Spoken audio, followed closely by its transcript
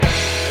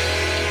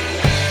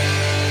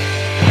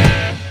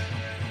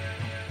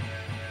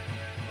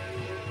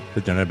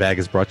The Donut Bag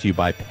is brought to you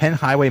by Penn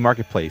Highway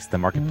Marketplace, the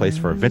marketplace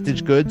for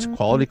vintage goods,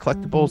 quality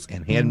collectibles,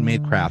 and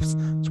handmade crafts.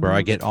 It's where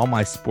I get all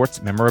my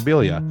sports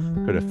memorabilia.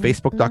 Go to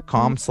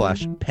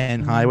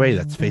facebook.com/Penn Highway.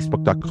 That's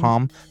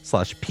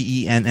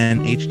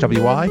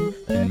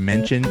facebook.com/PENNHWY and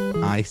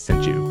mention I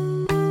sent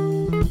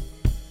you.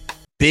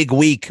 Big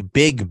week,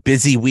 big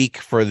busy week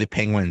for the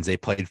Penguins. They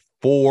played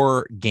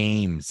 4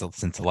 games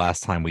since the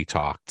last time we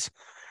talked.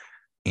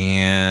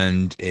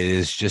 And it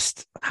is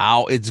just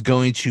how it's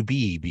going to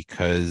be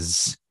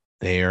because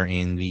they are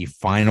in the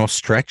final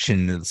stretch,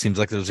 and it seems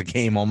like there's a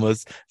game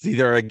almost. It's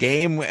either a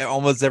game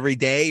almost every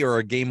day or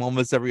a game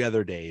almost every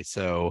other day.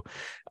 So,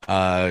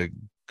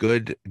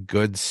 good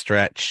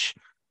stretch.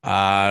 The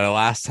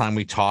last time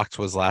we talked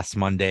was last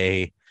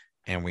Monday,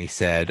 and we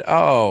said,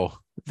 "Oh,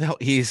 they'll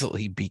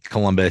easily beat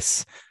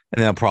Columbus,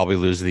 and they'll probably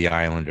lose to the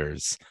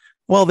Islanders."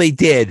 Well, they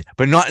did,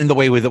 but not in the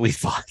way that we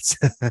thought.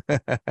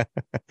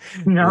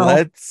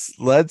 No.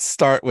 Let's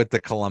start with the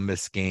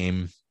Columbus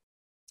game.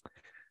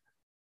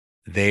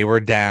 They were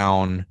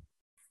down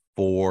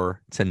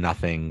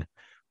 4-0,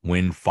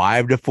 win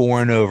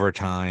 5-4 in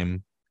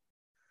overtime.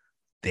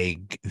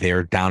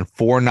 They're down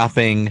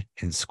 4-0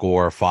 and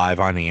score 5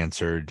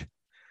 unanswered.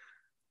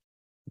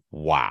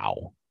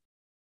 Wow.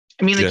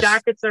 I mean, the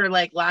Jackets are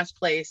like last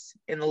place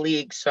in the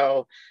league,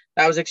 so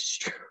that was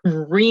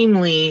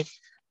extremely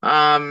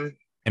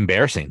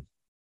embarrassing.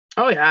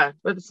 Oh yeah,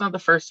 but it's not the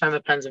first time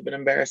the Pens have been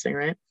embarrassing,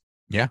 right?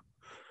 Yeah.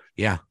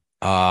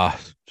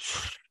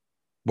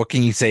 What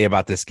can you say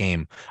about this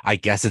game? I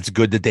guess it's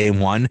good that they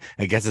won.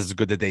 I guess it's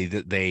good that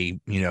they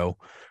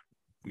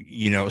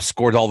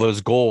scored all those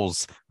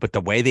goals, but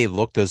the way they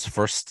looked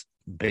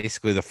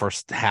basically the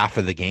first half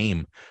of the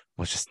game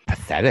was just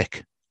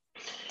pathetic.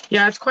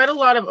 Yeah, it's quite a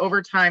lot of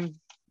overtime,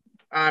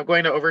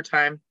 going to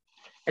overtime.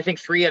 I think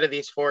 3 out of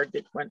these 4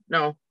 went.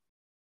 No.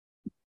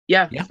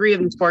 Yeah, 3 of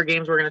these 4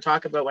 games we're going to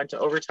talk about went to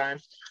overtime.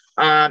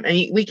 And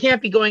we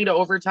can't be going to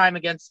overtime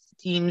against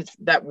teams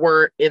that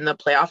were in the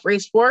playoff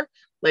race for.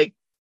 Like,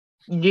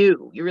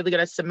 you really got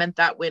to cement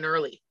that win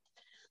early.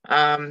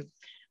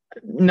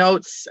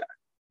 Notes.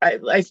 I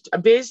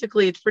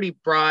basically, it's pretty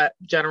broad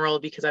general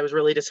because I was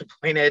really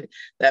disappointed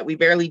that we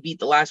barely beat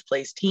the last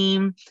place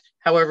team.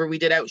 However, we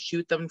did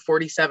outshoot them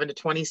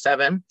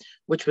 47-27,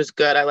 which was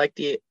good. I like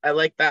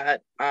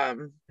that.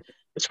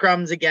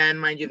 Scrums again,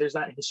 mind you, there's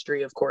that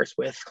history, of course,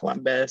 with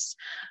Columbus.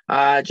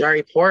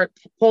 Jari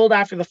pulled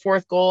after the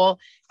 4th goal,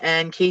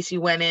 and Casey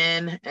went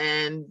in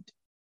and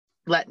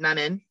let none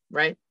in,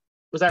 right?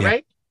 Was that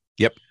right?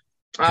 Yep.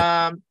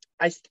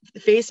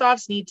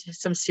 Face-offs need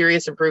some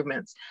serious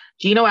improvements.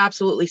 Gino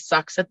absolutely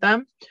sucks at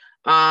them.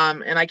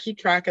 And I keep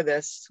track of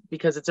this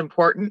because it's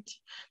important.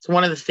 So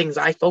one of the things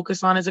I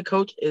focus on as a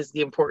coach is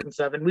the importance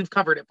of, and we've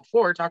covered it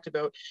before, talked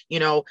about,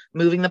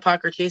 moving the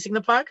puck or chasing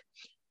the puck.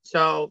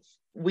 So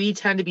we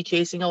tend to be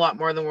chasing a lot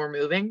more than we're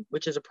moving,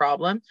 which is a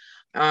problem.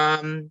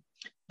 The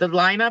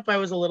lineup,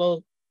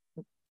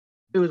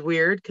 it was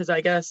weird because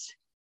I guess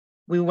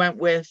we went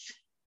with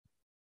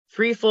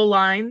 3 full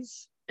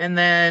lines and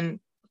then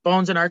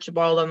Bones and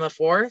Archibald on the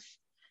 4th.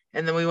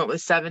 And then we went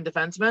with 7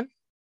 defensemen.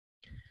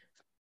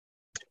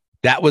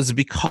 That was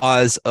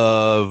because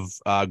of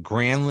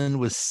Granlund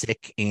was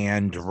sick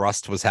and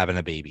Rust was having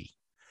a baby.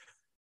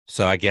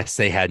 So I guess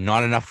they had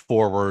not enough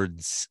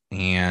forwards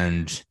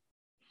and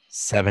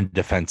 7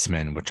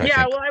 defensemen, which I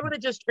think. Well, I would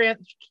have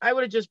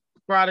just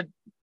brought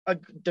a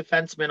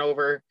defenseman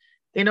over.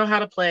 They know how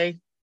to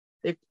play.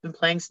 They've been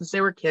playing since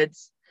they were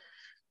kids.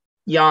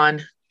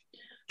 Yawn.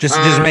 Just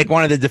make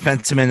one of the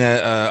defensemen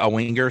a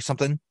winger or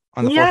something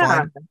on the 4th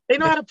line. They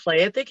know how to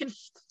play it. They can.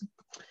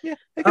 Yeah,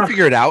 they can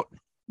figure it out.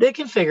 They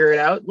can figure it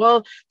out.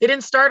 Well, they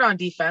didn't start on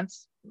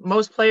defense.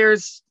 Most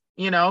players,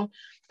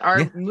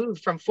 are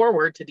moved from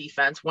forward to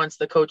defense once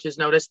the coaches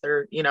notice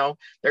their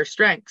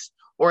strengths,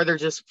 or they're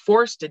just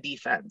forced to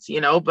defense,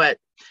 but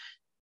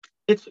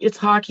it's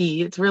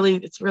hockey. It's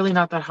really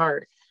not that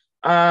hard.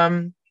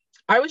 I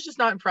was just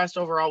not impressed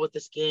overall with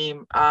this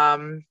game.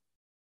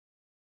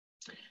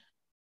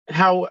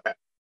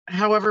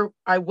 However,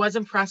 I was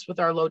impressed with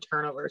our low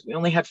turnovers. We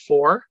only had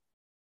 4.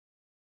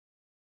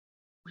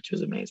 Which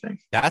was amazing.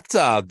 That's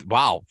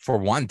wow, for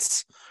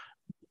once.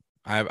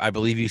 I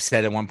believe you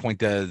said at one point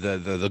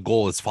the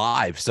goal is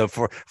 5. So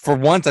for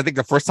once, I think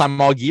the first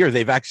time all year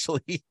they've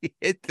actually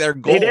hit their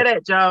goal. They did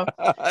it, Joe.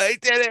 They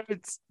did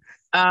it.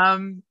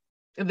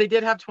 They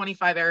did have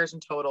 25 errors in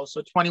total,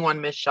 so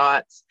 21 missed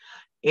shots.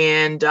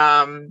 And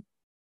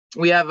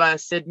we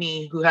have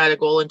Sydney, who had a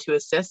goal and 2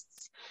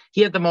 assists.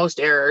 He had the most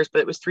errors,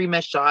 but it was 3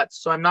 missed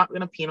shots. So I'm not going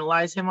to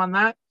penalize him on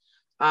that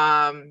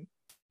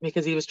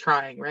because he was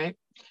trying, right?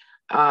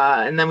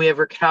 And then we have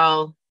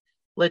Raquel,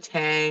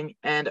 Letang,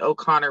 and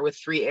O'Connor with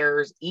 3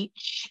 errors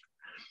each.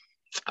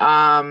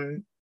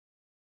 Raquel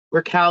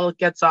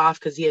gets off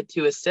because he had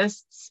 2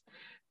 assists,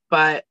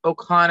 but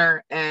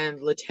O'Connor and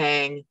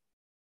Letang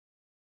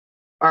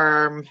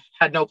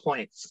had no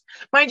points.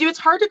 Mind you, it's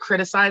hard to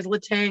criticize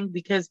Letang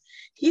because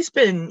he's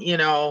been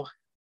a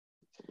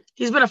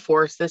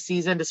force this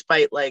season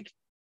despite like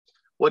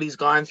what he's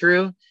gone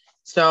through.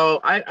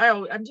 So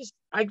I'm just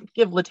I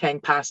give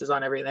Letang passes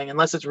on everything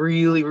unless it's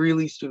really,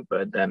 really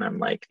stupid. Then I'm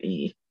like,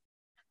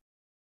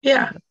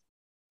 yeah.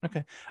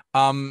 Okay.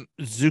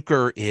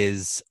 Zucker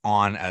is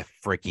on a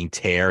freaking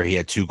tear. He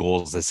had 2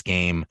 goals this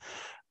game.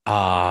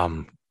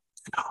 God,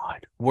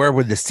 where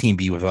would this team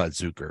be without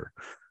Zucker?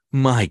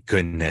 My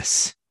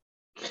goodness.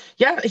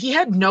 Yeah, he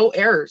had no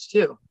errors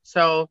too.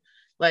 So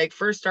like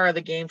first star of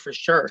the game for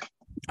sure.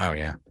 Oh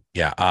yeah.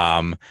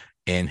 Yeah.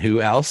 And who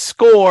else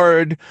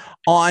scored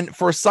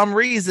for some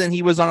reason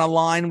he was on a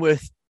line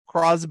with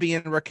Crosby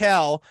and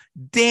Raquel?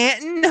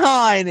 Danton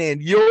Heinen,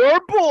 your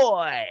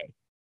boy.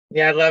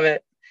 Yeah, I love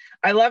it.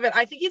 I love it.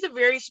 I think he's a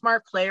very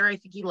smart player. I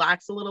think he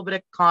lacks a little bit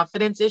of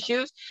confidence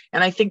issues.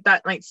 And I think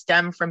that might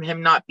stem from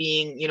him not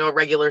being, a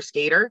regular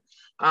skater.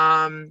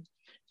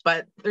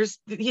 But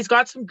he's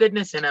got some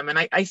goodness in him.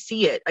 And I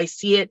see it. I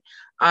see it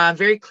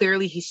very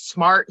clearly. He's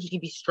smart. He can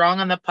be strong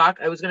on the puck.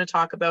 I was going to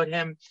talk about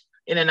him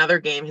in another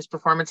game, his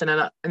performance in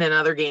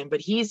another game, but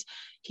he's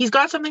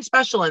got something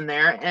special in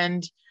there.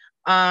 And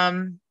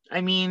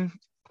I mean,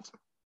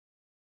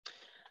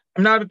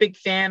 I'm not a big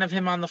fan of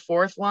him on the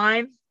fourth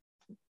line.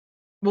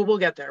 Well, we'll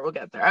get there.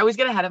 I always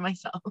get ahead of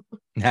myself.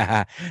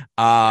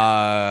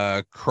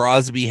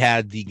 Crosby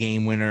had the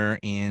game winner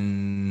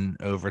in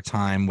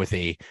overtime with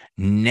a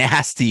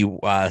nasty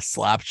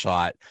slap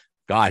shot.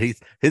 God,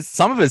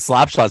 some of his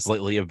slap shots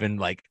lately have been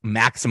like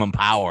maximum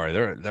power.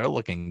 They're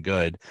looking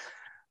good.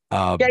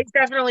 Yeah, he's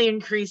definitely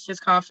increased his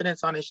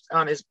confidence on his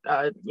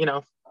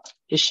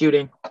his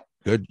shooting.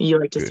 Good. You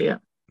like to see it.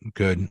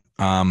 Good.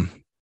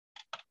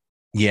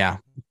 Yeah.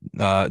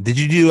 Did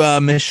you do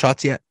missed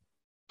shots yet?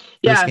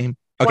 Yeah. Game?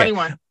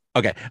 21.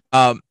 Okay.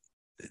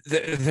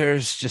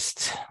 There's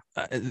just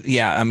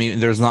I mean,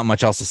 there's not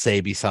much else to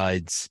say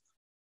besides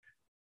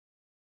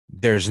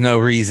there's no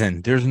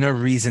reason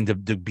to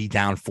be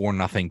down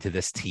 4-0 to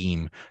this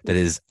team that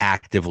is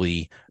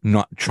actively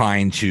not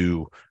trying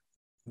to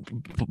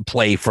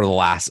play for the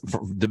last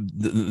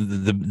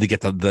to get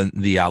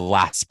the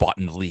last spot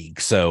in the league.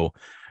 So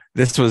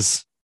this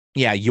was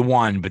you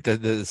won, but this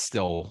is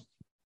still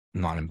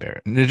not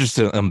embarrassing. They're just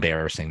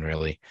embarrassing,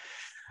 really.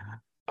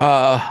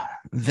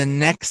 The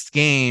next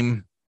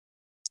game,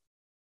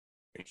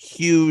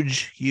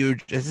 huge.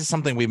 This is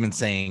something we've been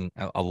saying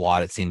a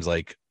lot, it seems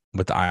like,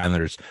 with the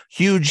Islanders.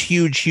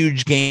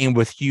 Huge game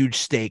with huge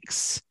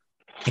stakes.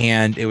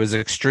 And it was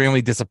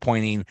extremely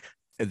disappointing.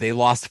 They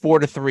lost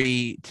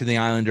 4-3 to the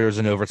Islanders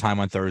in overtime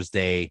on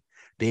Thursday.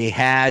 They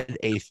had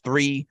a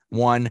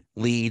 3-1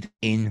 lead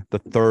in the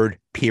third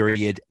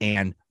period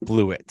and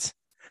blew it.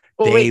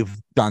 They've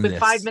done this. With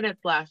 5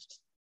 minutes left.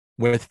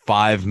 With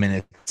 5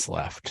 minutes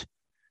left.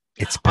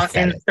 It's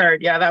pathetic. In the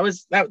third. Yeah, that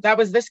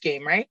was this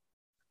game, right?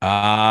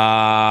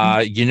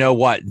 You know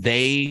what?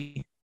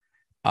 They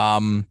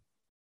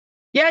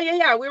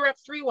Yeah. We were up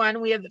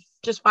 3-1. We had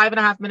just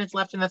 5.5 minutes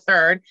left in the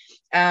third.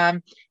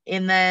 And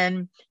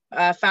then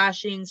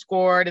Fasching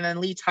scored, and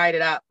then Lee tied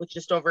it up with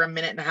just over a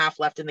minute and a half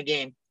left in the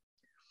game,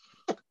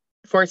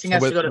 forcing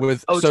us to go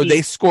to OT. So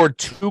they scored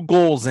 2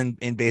 goals in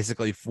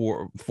basically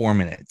 4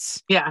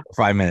 minutes. Yeah.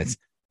 5 minutes.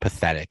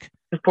 Pathetic.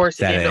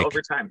 Forcing it into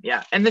overtime.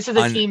 Yeah. And this is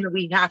a team that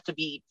we have to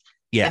beat.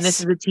 Yes. And this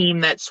is a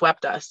team that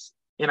swept us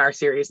in our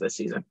series this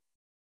season.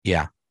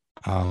 Yeah.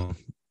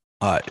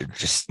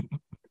 There's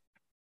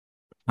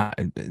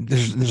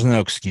no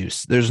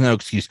excuse. There's no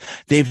excuse.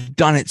 They've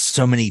done it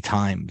so many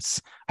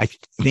times. I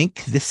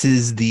think this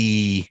is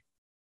the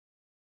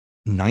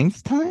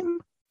 9th time.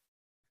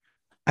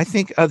 I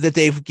think that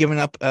they've given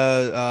up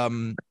a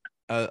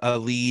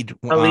lead.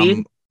 A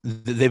lead?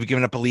 They've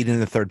given up a lead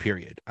in the third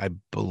period, I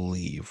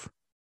believe.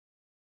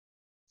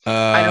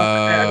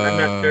 I'm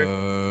not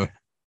sure.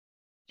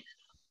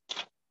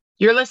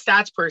 You're the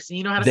stats person.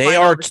 You know how to. They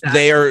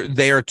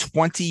are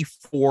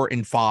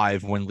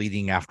 24-5 when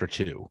leading after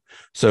 2.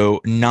 So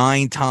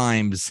 9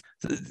 times.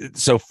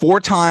 So 4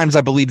 times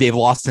I believe they've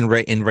lost in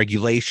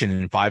regulation,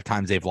 and 5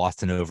 times they've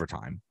lost in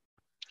overtime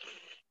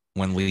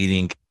when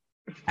leading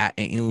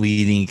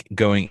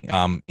going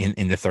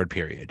in the third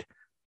period.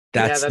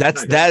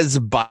 That is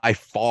by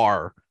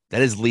far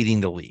leading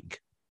the league.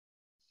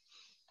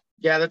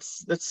 Yeah,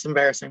 that's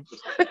embarrassing.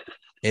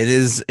 It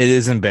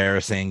is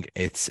embarrassing.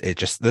 It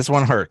just, this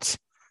one hurts.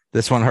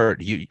 This one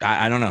hurt.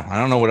 I don't know. I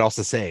don't know what else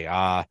to say.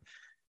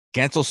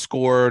 Gensel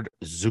scored.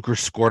 Zucker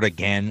scored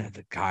again.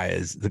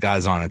 The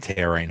guy's on a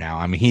tear right now.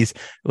 I mean, he's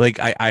like,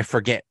 I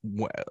forget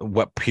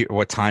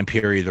what time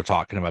period they're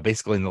talking about.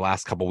 Basically, in the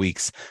last couple of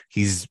weeks,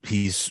 he's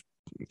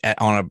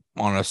on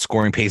a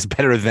scoring pace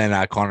better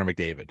than Connor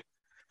McDavid.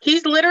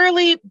 He's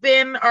literally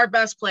been our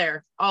best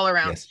player all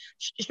around. Yes.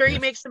 Sure, he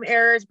makes some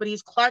errors, but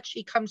he's clutch.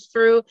 He comes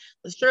through.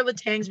 Sure,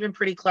 Letang's been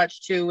pretty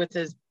clutch too with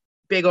his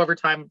big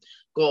overtime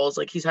goals.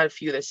 Like, he's had a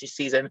few this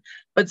season.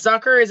 But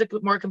Zucker is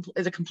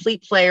a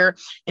complete player,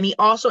 and he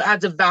also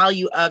adds a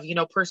value of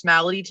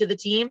personality to the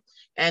team,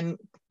 and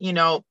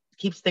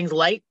keeps things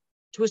light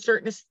to a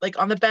certain, like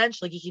on the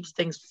bench. Like, he keeps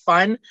things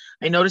fun.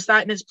 I noticed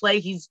that in his play.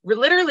 He's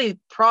literally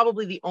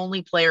probably the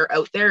only player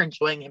out there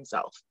enjoying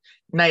himself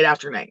night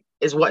after night,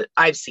 is what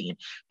I've seen.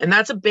 And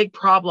that's a big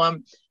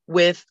problem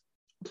with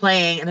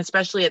playing, and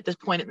especially at this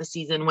point in the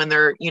season when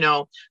they're,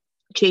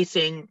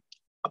 chasing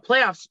a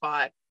playoff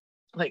spot.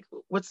 Like,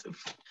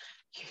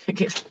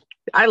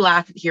 I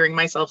laugh hearing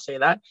myself say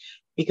that,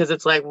 because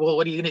it's like, well,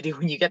 what are you going to do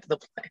when you get to the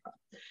playoff?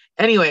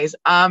 Anyways,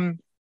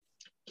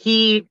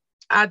 he's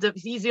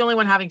the only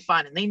one having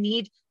fun, and they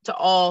need to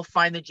all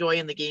find the joy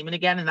in the game. And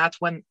again, and that's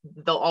when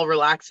they'll all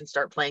relax and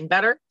start playing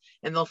better,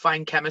 and they'll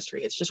find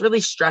chemistry. It's just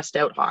really stressed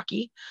out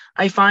hockey,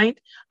 I find.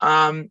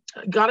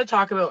 Got to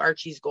talk about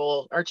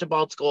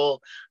Archibald's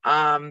goal.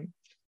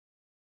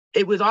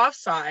 It was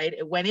offside.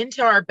 It went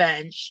into our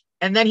bench,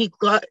 and then he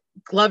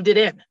gloved it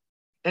in,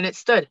 and it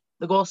stood.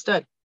 The goal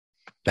stood.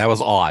 That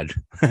was odd.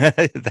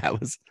 that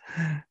was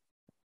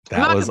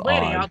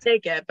complaining. odd. I'll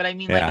take it. But I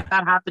mean, like, if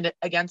that happened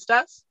against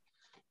us,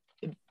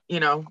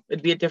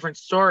 it'd be a different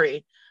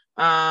story.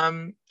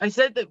 I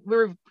said that we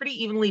were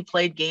pretty evenly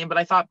played game, but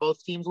I thought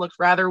both teams looked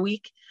rather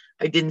weak.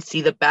 I didn't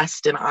see the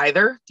best in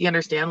either. Do you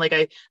understand?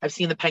 Like, I've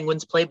seen the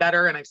Penguins play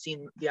better, and I've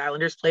seen the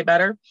Islanders play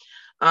better.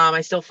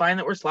 I still find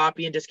that we're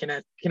sloppy and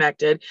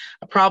disconnected.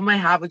 A problem I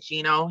have with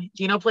Gino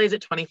plays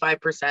at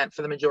 25%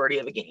 for the majority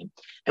of the game,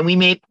 and we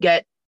may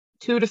get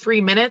 2 to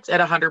 3 minutes at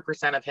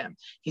 100% of him.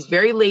 He's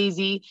very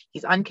lazy.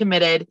 He's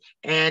uncommitted.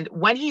 And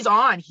when he's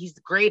on, he's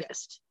the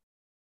greatest.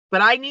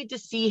 But I need to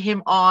see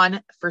him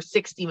on for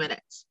 60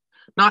 minutes,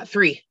 not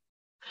 3.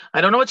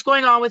 I don't know what's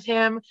going on with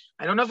him.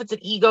 I don't know if it's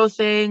an ego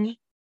thing.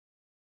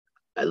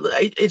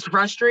 It's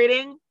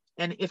frustrating.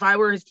 And if I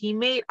were his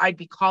teammate, I'd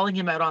be calling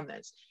him out on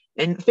this.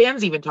 And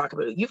fans even talk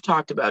about it. You've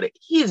talked about it.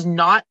 He is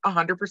not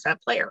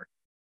 100% player.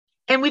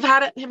 And we've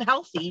had him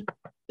healthy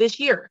this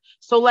year.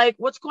 So, like,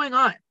 what's going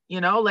on?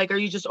 Like, are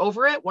you just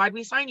over it? Why'd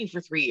we sign you for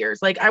 3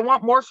 years? Like, I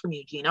want more from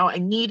you, Gino. I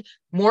need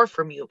more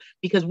from you,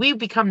 because we've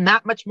become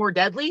that much more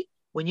deadly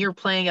when you're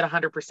playing at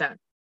 100%.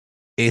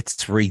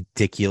 It's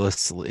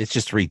ridiculous. It's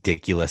just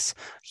ridiculous.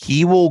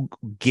 He will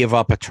give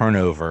up a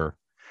turnover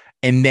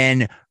and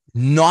then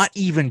not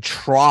even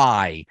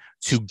try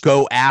to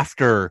go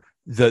after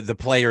the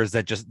players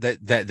that just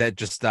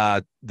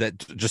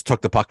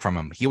took the puck from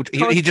him.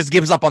 He just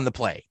gives up on the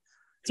play.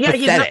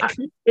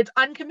 It's it's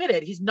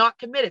uncommitted. He's not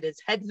committed. His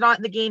head's not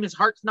in the game. His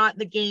heart's not in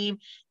the game.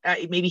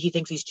 Maybe he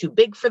thinks he's too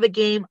big for the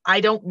game.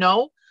 I don't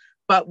know.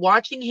 But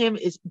watching him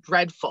is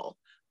dreadful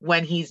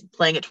when he's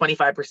playing at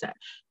 25%.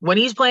 When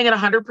he's playing at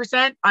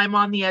 100%, I'm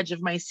on the edge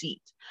of my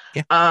seat.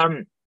 Yeah.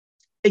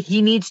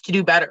 He needs to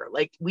do better.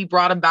 Like, we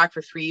brought him back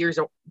for 3 years.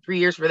 3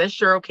 years for this.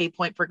 Sure, okay,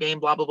 point per game,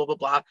 blah, blah, blah, blah,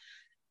 blah.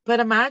 But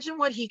imagine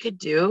what he could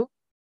do,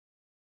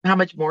 how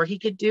much more he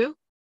could do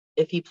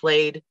if he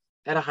played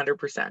at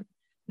 100%.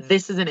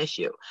 This is an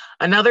issue.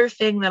 Another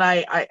thing that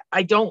I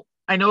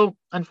know,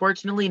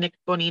 unfortunately, Nick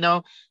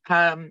Bonino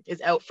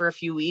is out for a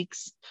few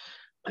weeks.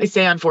 I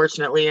say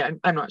unfortunately.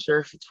 I'm not sure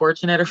if it's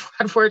fortunate or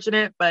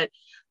unfortunate, but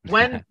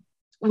when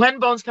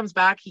Bones comes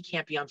back, he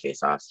can't be on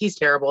faceoffs. He's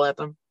terrible at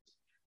them.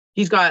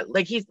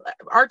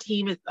 Our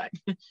team is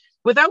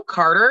without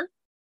Carter.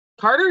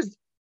 Carter's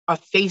a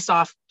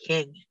faceoff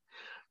king.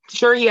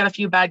 Sure, he had a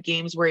few bad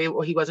games where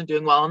he wasn't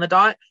doing well on the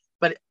dot,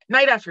 but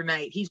night after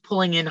night, he's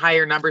pulling in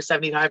higher numbers,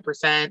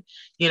 75%,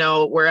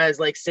 whereas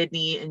like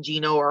Sydney and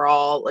Gino are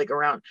all like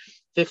around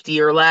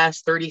 50 or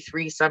less,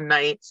 33 some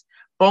nights.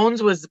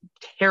 Bones was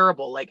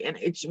terrible. And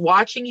it's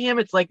watching him,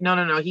 it's like,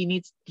 no. He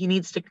needs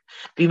to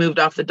be moved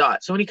off the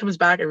dot. So when he comes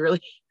back, I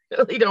really,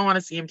 really don't want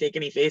to see him take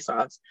any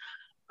faceoffs.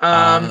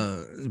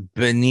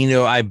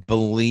 Bonino, I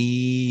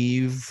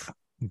believe,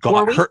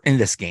 got hurt in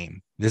this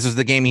game. This is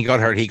the game he got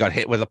hurt. He got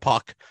hit with a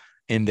puck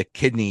in the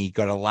kidney,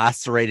 got a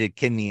lacerated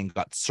kidney, and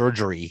got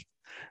surgery.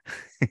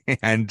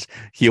 And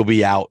he'll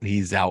be out.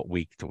 He's out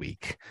week to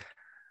week.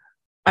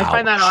 I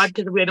find that odd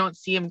because we don't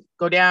see him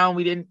go down.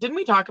 Didn't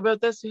we talk about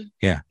this?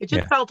 Yeah. It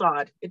just felt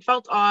odd. It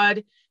felt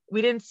odd.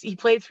 He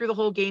played through the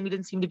whole game. He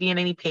didn't seem to be in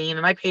any pain,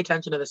 and I pay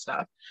attention to this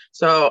stuff.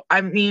 So,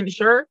 I mean,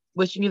 sure,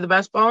 wishing you the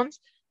best, Bones,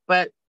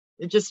 but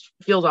it just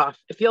feels off.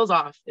 It feels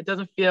off. It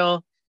doesn't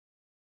feel,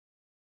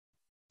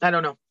 I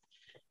don't know.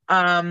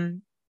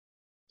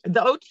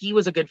 The OT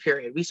was a good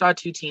period. We saw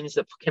 2 teams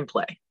that can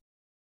play.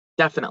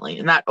 Definitely.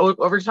 And that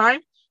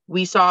overtime,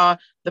 we saw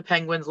the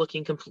Penguins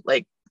looking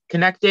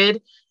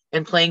connected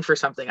and playing for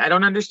something. I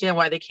don't understand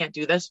why they can't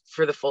do this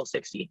for the full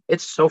 60.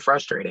 It's so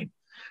frustrating.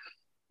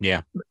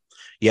 Yeah.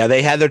 Yeah,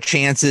 they had their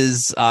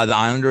chances. The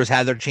Islanders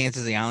had their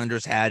chances. The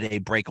Islanders had a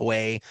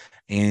breakaway,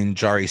 and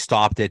Jari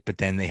stopped it, but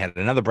then they had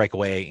another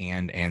breakaway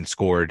and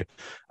scored.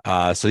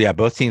 So yeah,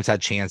 both teams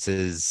had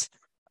chances,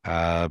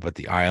 but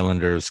the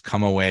Islanders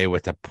come away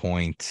with a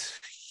point.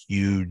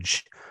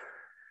 Huge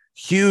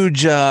win.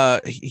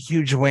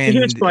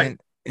 Huge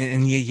point.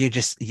 And you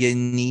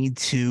need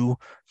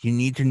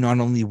to not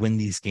only win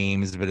these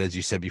games, but as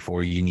you said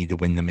before, you need to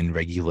win them in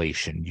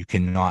regulation. You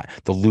cannot,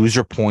 the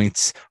loser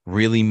points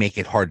really make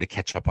it hard to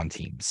catch up on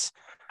teams.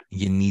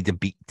 You need to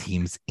beat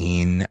teams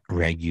in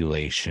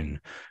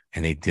regulation.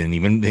 And they didn't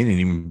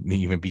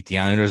even beat the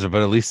Islanders,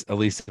 but at least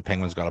the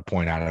Penguins got a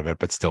point out of it,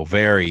 but still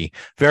very,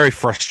 very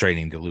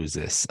frustrating to lose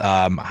this.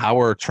 How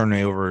are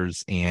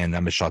turnovers and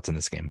missed shots in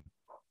this game?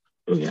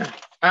 Yeah.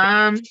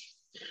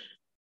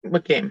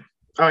 What game?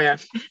 Oh yeah.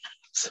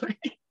 Sorry.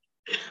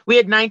 We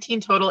had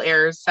 19 total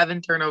errors,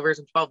 7 turnovers,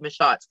 and 12 missed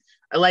shots.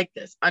 I like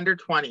this. Under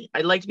 20.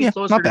 I'd like to be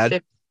closer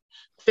to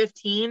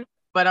 15,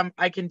 but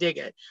I can dig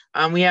it.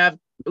 We have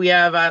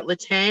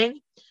Letang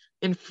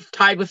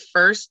tied with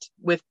first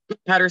with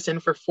Pedersen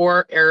for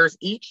 4 errors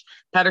each.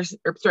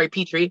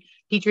 Petrie.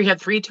 Petrie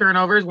had 3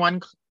 turnovers,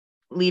 1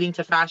 leading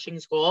to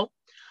Fashing's goal.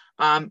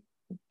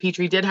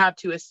 Petrie did have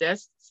 2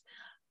 assists,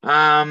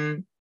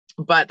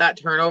 but that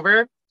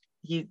turnover,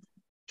 he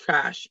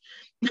trash.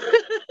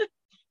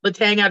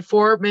 Letang had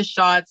 4 missed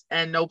shots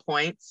and no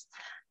points.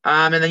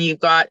 And then you've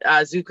got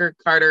Zucker,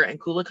 Carter, and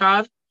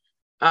Kulikov,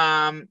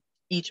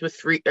 each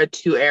with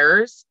 2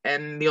 errors.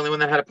 And the only one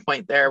that had a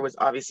point there was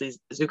obviously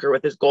Zucker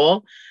with his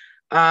goal.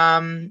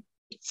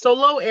 So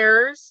low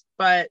errors,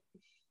 but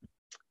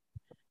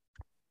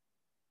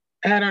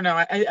I don't know.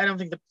 I don't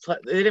think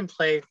they didn't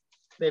play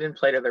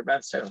to their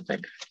best, I don't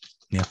think.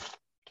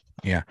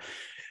 Yeah.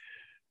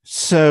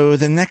 So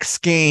the next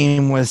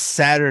game was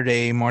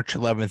Saturday, March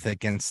 11th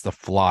against the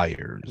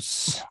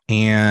Flyers.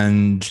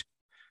 And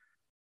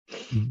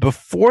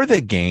before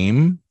the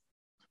game,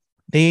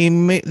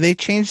 they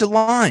changed the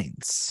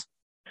lines.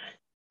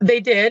 They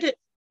did,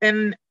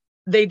 and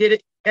they did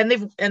it, and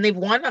they've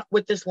won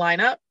with this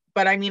lineup.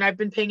 But I mean, I've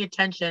been paying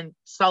attention.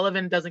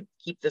 Sullivan doesn't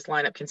keep this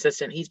lineup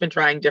consistent. He's been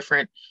trying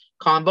different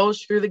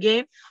combos through the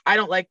game. I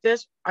don't like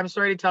this. I'm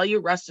sorry to tell you,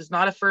 Rust is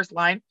not a first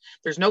line.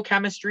 There's no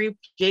chemistry.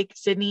 Jake,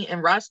 Sidney,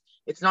 and Rust.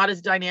 It's not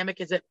as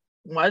dynamic as it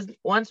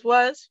once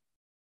was.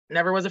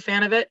 Never was a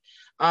fan of it.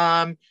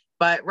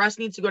 But Rust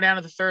needs to go down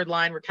to the third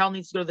line. Raquel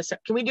needs to go to the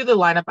second. Can we do the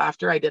lineup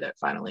after? I did it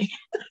finally.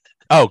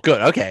 Oh,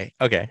 good. Okay.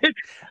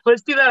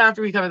 Let's do that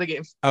after we cover the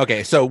games.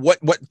 Okay. So what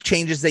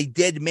changes they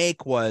did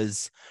make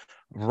was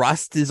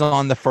Rust is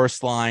on the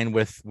first line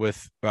with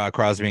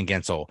Crosby and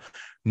Gensel.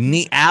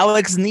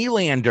 Alex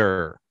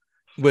Nylander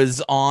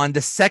was on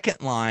the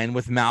second line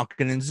with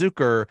Malkin and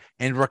Zucker,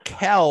 and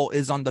Raquel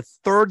is on the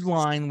third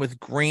line with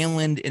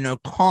Granlund and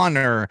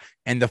O'Connor,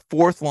 and the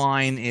fourth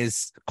line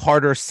is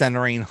Carter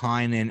centering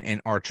Heinen and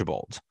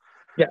Archibald.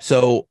 Yeah.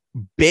 So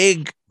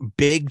big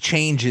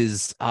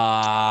changes.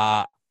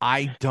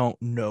 I don't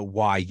know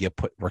why you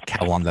put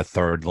Raquel on the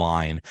third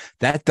line.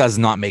 That does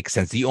not make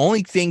sense. The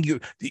only thing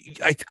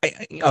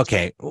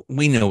okay,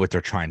 we know what they're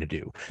trying to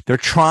do. They're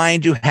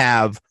trying to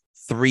have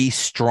 3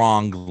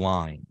 strong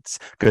lines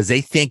because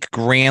they think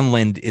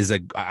Granlund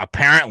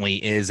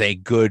apparently is a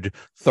good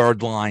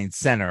third line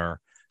center.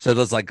 So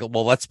it's like,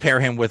 well, let's pair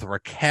him with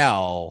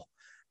Raquel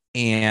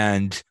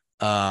and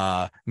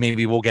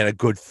maybe we'll get a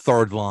good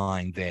third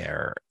line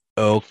there.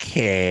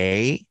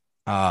 Okay.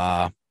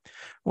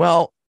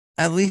 Well,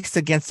 at least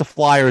against the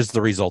Flyers,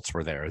 the results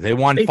were there. They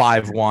won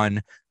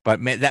 5-1,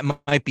 but that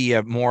might be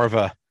more of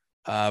a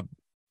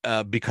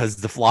because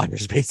the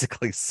Flyers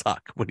basically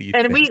suck. What do you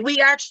think? And we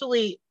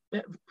actually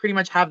pretty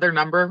much have their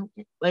number.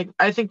 Like,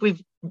 I think we've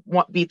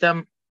beat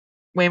them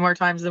way more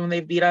times than when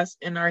they've beat us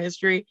in our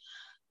history.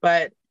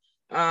 But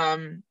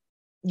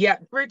yeah,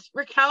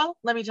 Raquel,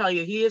 let me tell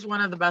you, he is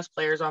one of the best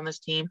players on this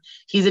team.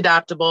 He's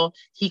adaptable.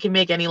 He can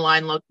make any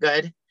line look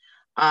good.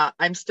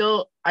 I'm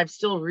still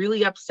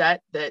really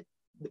upset that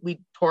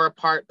we tore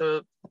apart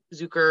the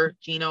Zucker,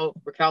 Gino,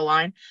 Raquel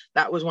line.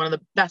 That was one of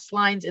the best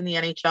lines in the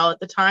NHL at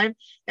the time.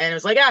 And it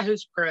was like,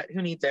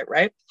 who needs it,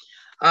 right?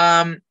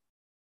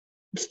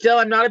 Still,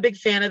 I'm not a big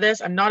fan of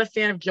this. I'm not a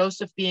fan of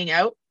Joseph being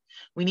out.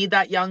 We need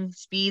that young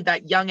speed,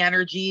 that young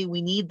energy.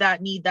 We need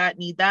that.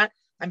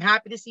 I'm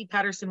happy to see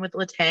Pedersen with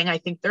Letang. I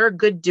think they're a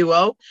good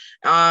duo.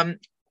 I'm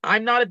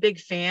not a big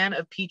fan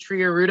of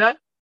Petrie or Ruda.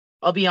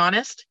 I'll be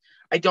honest.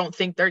 I don't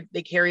think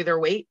they carry their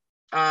weight.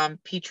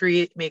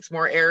 Petrie makes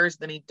more errors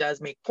than he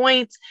does make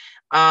points.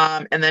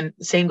 And then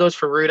same goes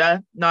for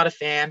Ruda. Not a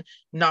fan.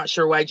 Not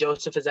sure why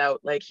Joseph is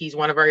out. Like, he's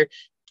one of our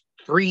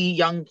 3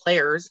 young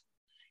players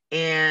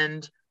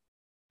and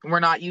we're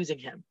not using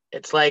him.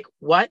 It's like,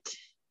 what?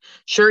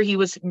 Sure, he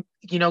was,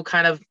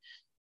 kind of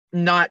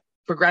not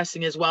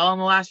progressing as well in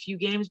the last few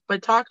games,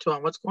 but talk to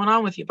him. What's going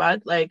on with you,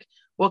 bud? Like,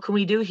 what can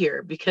we do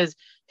here? Because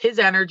his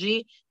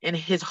energy and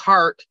his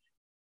heart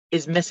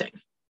is missing.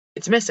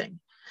 It's missing.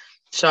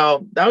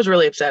 So that was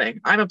really upsetting.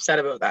 I'm upset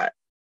about that.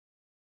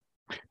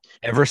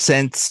 Ever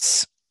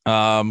since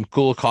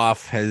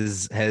Kulikov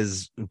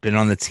has been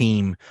on the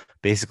team,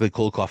 basically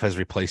Kulikov has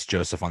replaced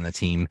Joseph on the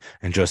team,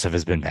 and Joseph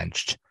has been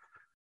benched.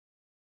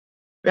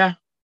 Yeah.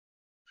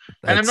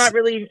 And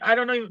I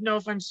don't even know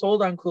if I'm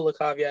sold on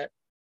Kulikov yet.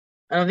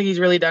 I don't think he's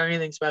really done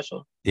anything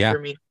special for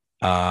me.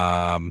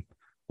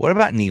 What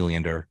about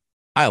Nylander?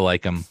 I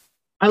like him.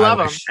 I love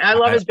him. I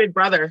love his big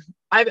brother.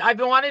 I've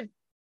been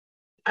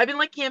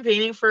like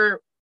campaigning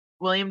for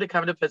William to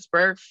come to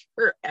Pittsburgh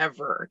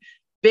forever.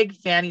 Big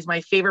fan. He's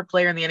my favorite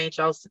player in the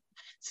NHL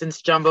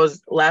since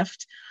Jumbo's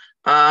left.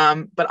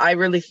 But I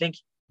really think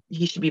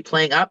he should be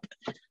playing up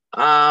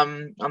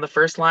on the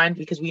first line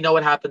because we know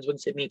what happens when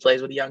Sidney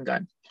plays with a young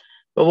gun.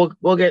 But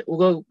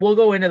we'll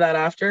go into that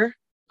after.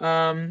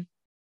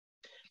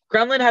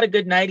 Granlund had a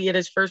good night. He had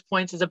his first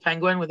points as a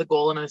Penguin with a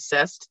goal and an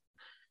assist.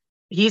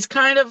 He's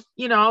kind of,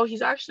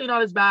 he's actually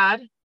not as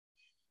bad.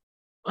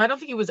 I don't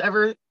think he was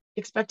ever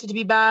expected to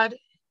be bad,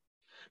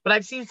 but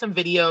I've seen some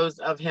videos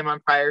of him on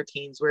prior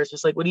teams where it's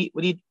just like, what do you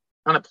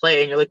on a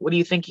play? And you're like, what are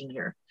you thinking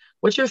here?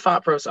 What's your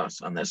thought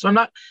process on this? So I'm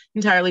not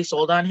entirely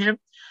sold on him.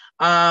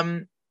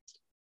 That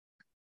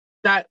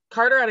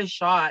Carter had a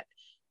shot,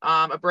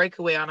 a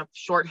breakaway on a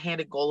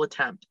shorthanded goal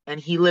attempt, and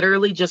he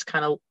literally just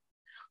kind of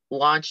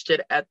launched it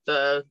at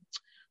the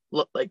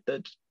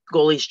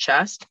goalie's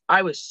chest.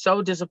 I was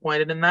so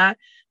disappointed in that.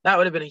 That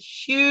would have been a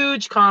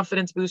huge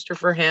confidence booster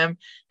for him,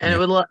 and it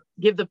would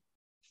give the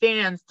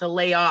fans to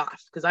lay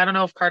off, because I don't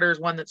know if Carter is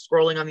one that's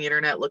scrolling on the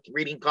internet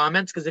reading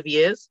comments, because if he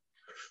is,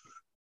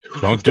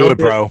 don't do it,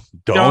 bro.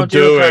 Don't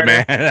do it,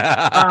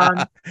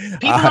 man.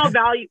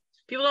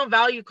 People don't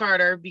value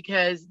Carter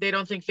because they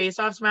don't think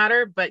faceoffs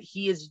matter, but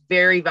he is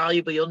very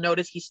valuable. You'll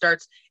notice he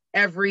starts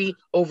every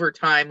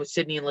overtime with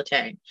Sidney and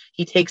Letang.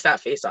 He takes that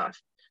faceoff.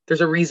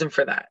 There's a reason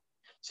for that.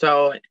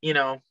 So,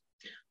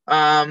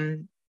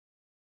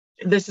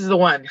 this is the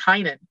one.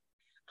 Heinen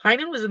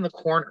was in the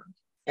corner,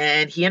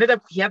 and he had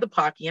the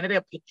puck. He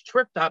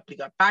tripped up. He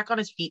got back on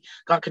his feet,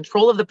 got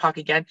control of the puck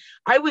again.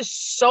 I was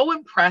so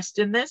impressed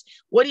in this.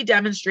 What he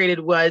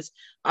demonstrated was,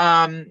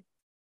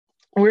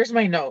 where's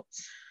my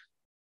notes?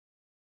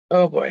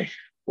 Oh boy.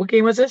 What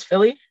game was this?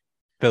 Philly,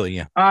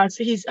 yeah.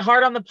 So he's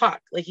hard on the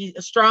puck. Like, he's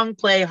a strong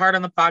play, hard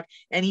on the puck,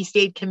 and he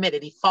stayed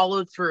committed. He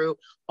followed through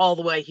all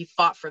the way. He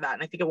fought for that.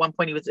 And I think at one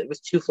point it was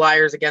 2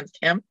 Flyers against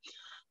him.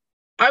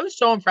 I was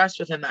so impressed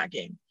with him that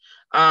game.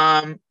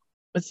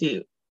 Let's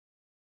see.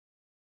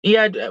 He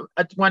had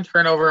one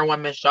turnover and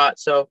 1 missed shot,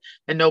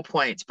 and no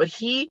points. But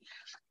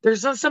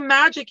there's some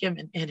magic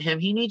in him.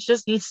 He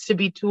just needs to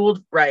be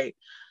tooled right.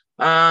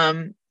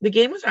 The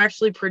game was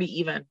actually pretty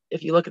even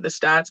if you look at the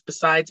stats,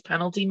 besides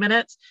penalty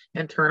minutes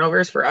and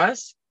turnovers for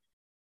us.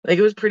 Like,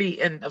 it was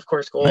pretty, and of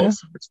course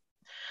goals.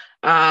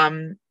 Yeah.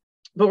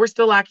 But we're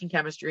still lacking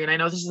chemistry, and I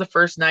know this is the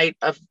first night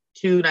of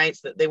 2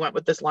 nights that they went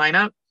with this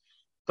lineup,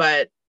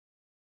 but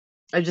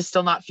I'm just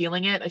still not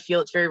feeling it. I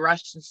feel it's very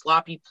rushed and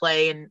sloppy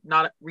play and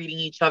not reading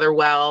each other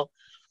well.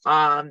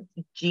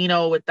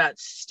 Gino with that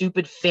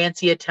stupid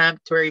fancy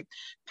attempt where he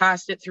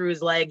passed it through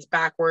his legs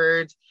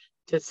backwards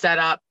to set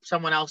up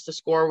someone else to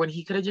score when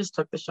he could have just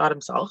took the shot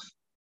himself.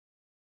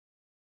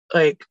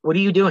 Like, what are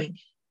you doing?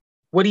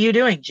 What are you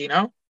doing,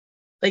 Gino?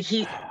 Like,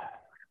 he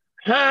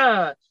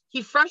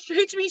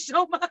frustrates me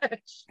so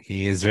much.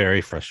 He is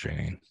very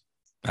frustrating.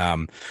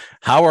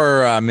 How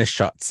are missed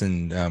shots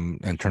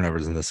and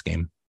turnovers in this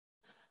game?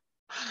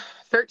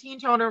 13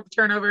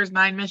 turnovers,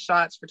 9 missed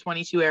shots for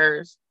 22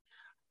 errors.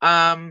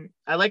 I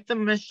like the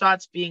missed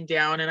shots being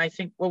down, and I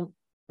think, well,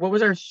 what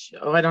was our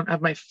show? I don't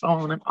have my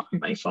phone. I'm on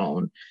my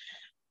phone.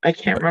 I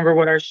can't remember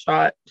what our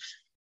shot.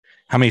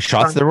 How many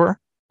shots there were?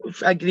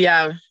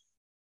 Yeah.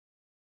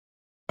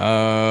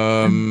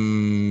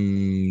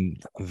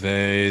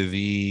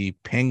 The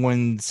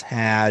Penguins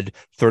had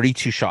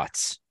 32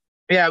 shots.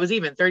 Yeah, it was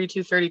even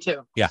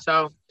 32-32. Yeah.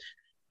 So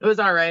it was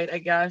all right, I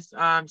guess.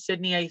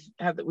 Sidney,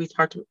 had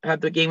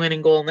the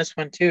game-winning goal in this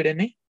one too,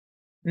 didn't he?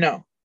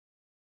 No.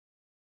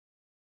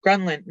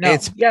 Grunland. No.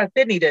 Yeah,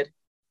 Sidney did.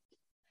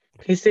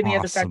 Sidney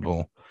had the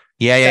second.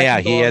 Yeah.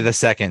 He had the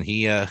second.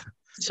 He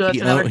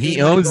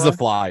owns the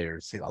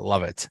Flyers. I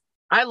love it.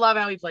 I love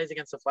how he plays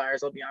against the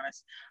Flyers, I'll be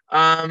honest.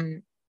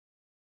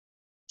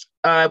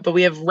 But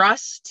we have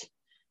Rust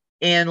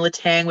and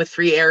Letang with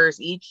 3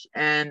 errors each,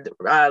 and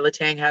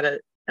Letang had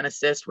an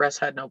assist. Rust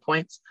had no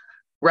points.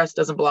 Rust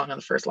doesn't belong on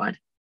the first line.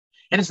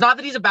 And it's not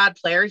that he's a bad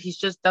player. He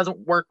just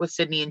doesn't work with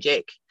Sidney and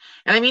Jake.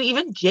 And I mean,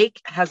 even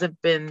Jake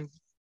hasn't been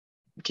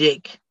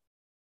Jake.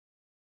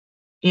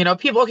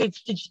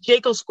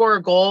 Jake will score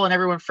a goal and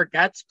everyone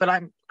forgets, but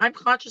I'm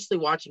consciously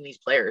watching these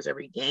players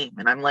every game,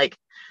 and I'm like,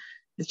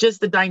 it's just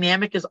the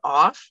dynamic is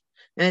off,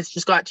 and it's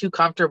just got too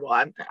comfortable.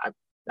 I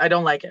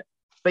don't like it.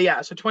 But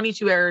yeah, so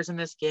 22 errors in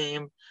this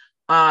game,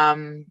 but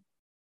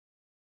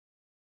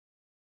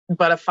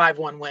a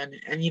 5-1 win.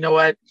 And you know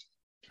what?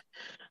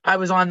 I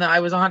was on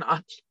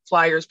a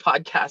Flyers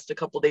podcast a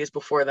couple days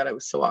before that. I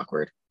was so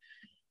awkward.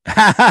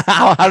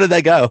 How did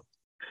that go?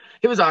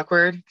 It was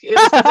awkward. It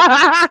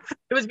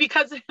was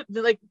because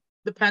the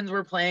Pens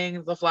were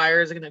playing the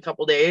Flyers in a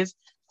couple days.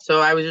 So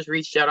I was just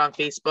reached out on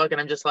Facebook,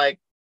 and I'm just like,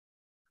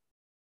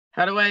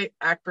 how do I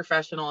act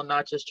professional and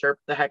not just chirp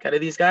the heck out of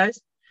these guys?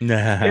 It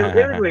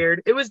was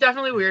weird. It was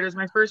definitely weird. It was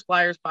my first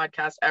Flyers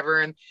podcast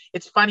ever. And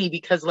it's funny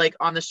because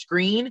on the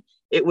screen,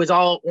 it was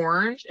all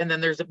orange, and then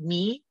there's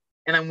me,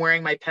 and I'm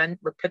wearing my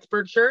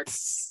Pittsburgh shirt.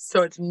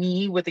 So it's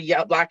me with the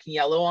black and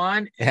yellow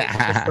on. And it's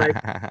just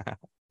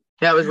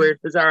it was weird.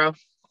 Bizarro.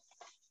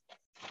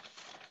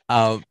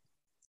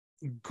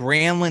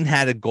 Granlund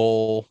had a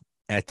goal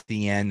at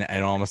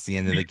almost the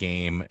end of the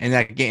game, and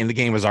the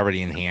game was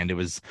already in hand. It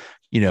was,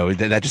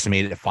 that just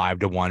made it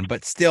 5-1,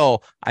 but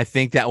still, I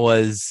think that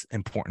was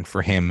important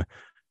for him.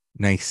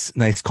 Nice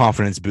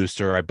confidence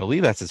booster. I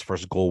believe that's his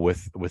first goal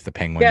with the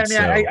Penguins.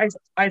 Yeah,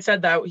 I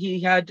said that he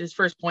had his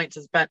first points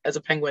as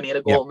a Penguin. He had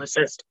a goal and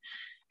assist.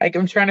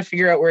 I'm trying to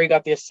figure out where he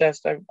got the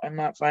assist. I'm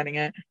not finding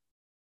it.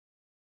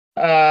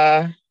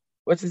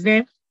 What's his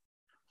name?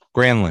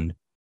 Granlund.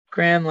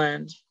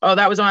 Granlund. Oh,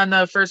 that was on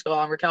the first goal,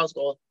 on Raquel's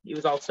goal. He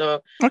was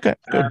also, Okay,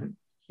 good.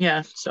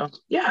 yeah. So,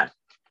 yeah.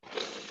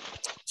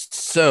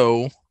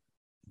 So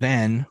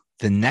then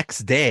the next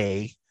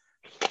day,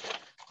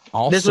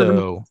 This was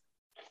also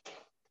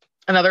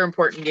another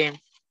important game.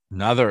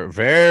 another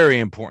very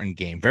important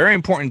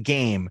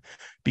game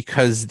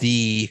because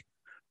the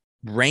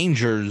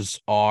Rangers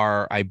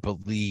are, I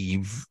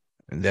believe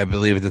at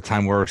the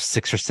time we're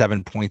 6 or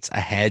 7 points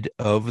ahead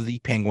of the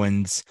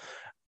Penguins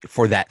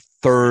for that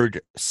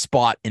third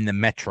spot in the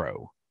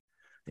Metro.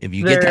 If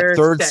you get that They're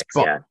third six,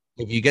 spot, yeah.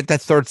 if you get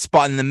that third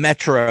spot in the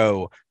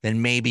Metro,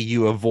 then maybe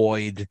you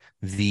avoid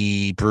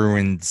the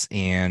Bruins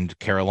and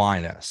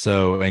Carolina.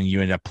 So, and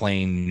you end up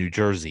playing New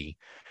Jersey.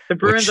 The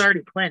Bruins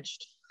already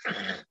clinched.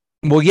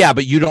 Well, yeah,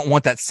 but you don't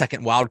want that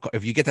second wild card.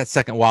 If you get that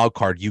second wild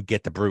card, you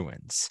get the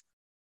Bruins.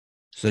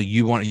 So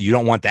you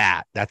don't want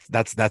that. That's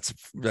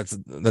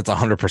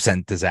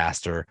 100%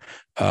 disaster.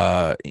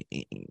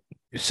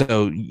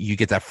 So you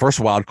get that first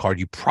wild card,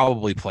 you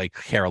probably play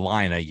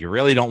Carolina. You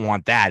really don't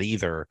want that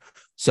either.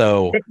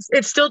 So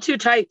it's still too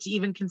tight to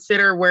even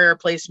consider where a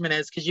placement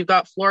is, because you've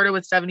got Florida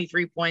with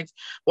 73 points,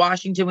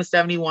 Washington with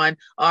 71,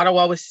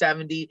 Ottawa with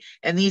 70,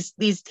 and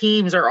these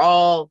teams are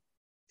all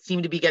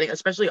seem to be getting,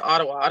 especially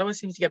Ottawa. Ottawa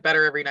seems to get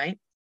better every night.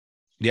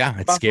 Yeah,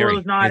 it's Buffalo's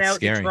scary. not It's out.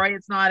 scary.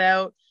 Detroit's not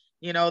out.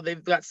 You know,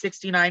 they've got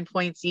 69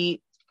 points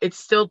each. It's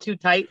still too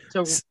tight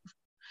to.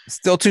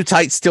 Still too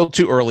tight, still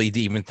too early to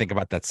even think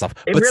about that stuff.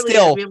 It but really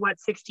still, is. We have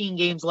 16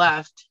 games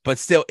left. But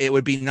still, it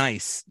would be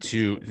nice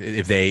to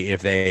if they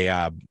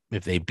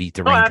beat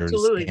the Oh, Rangers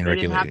absolutely. in They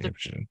didn't have to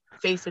regulation.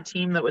 face a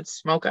team that would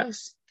smoke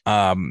us.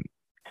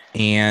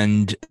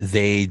 And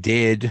they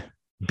did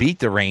beat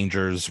the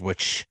Rangers,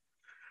 which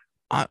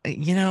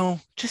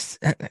just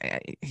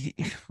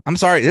I'm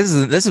sorry,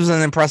 this was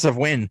an impressive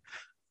win.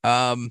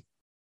 The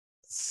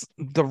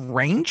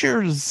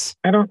Rangers,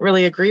 I don't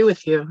really agree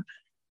with you.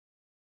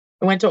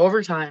 It went to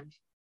overtime.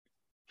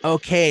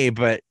 okay,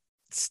 but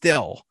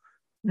still,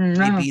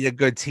 they beat a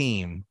good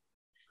team.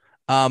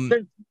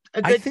 They're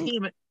a good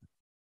team.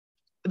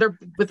 They're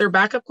with their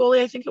backup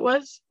goalie, I think it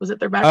was. Was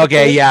it their backup?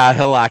 Okay, goalie? yeah,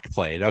 Hilak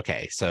played.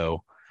 Okay,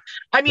 so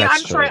I mean,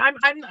 I'm sorry.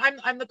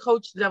 I'm the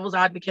coach, the devil's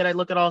advocate. I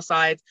look at all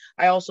sides.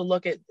 I also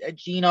look at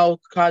Gino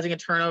causing a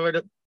turnover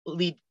to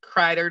lead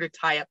Kreider to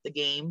tie up the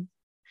game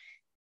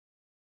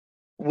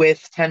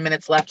with 10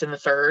 minutes left in the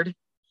third.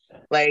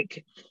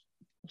 Like,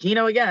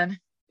 Gino again.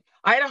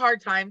 I had a hard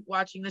time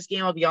watching this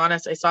game, I'll be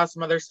honest. I saw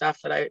some other stuff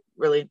that I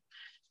really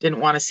didn't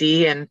want to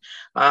see, and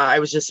I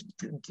was just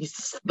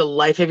the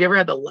life. Have you ever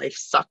had the life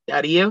sucked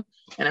out of you?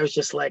 And I was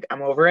just like,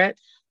 I'm over it.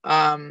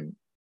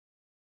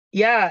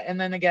 Yeah, and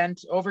then again,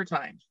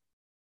 overtime.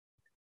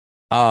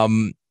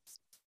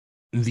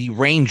 The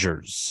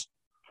Rangers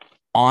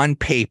on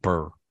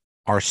paper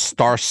are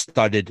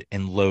star-studded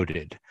and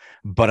loaded,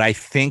 but I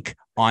think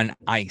on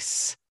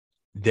ice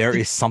there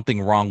is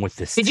something wrong with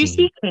this team. Did you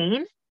see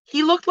Kane?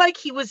 He looked like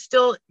he was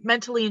still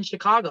mentally in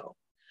Chicago.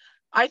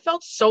 I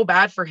felt so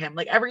bad for him.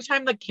 Like, every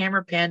time the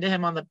camera panned to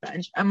him on the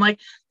bench, I'm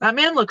like, that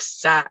man looks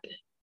sad.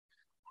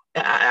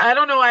 I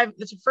don't know.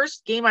 It's the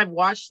first game I've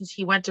watched since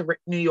he went to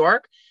New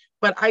York,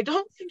 but I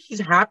don't think he's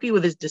happy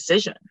with his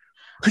decision.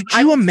 Could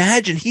you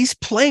imagine? He's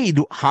played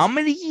how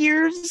many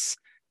years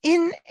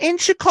in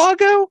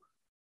Chicago?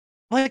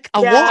 Like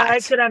a lot. I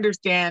could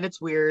understand.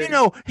 It's weird.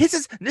 This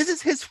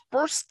is his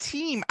first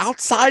team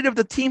outside of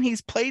the team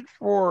he's played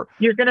for.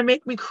 You're gonna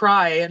make me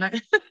cry,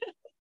 and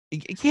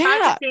yeah,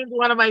 Patrick Kane's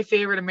one of my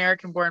favorite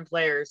American-born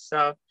players.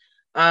 So,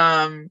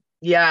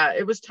 yeah,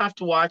 it was tough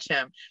to watch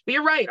him. But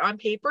you're right. On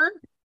paper,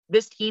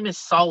 this team is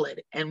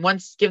solid, and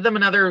give them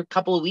another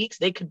couple of weeks,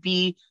 they could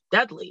be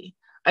deadly.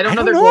 I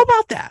don't know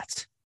about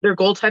that. Their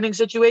goaltending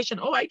situation.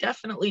 Oh, I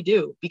definitely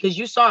do, because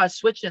you saw a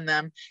switch in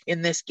them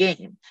in this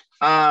game.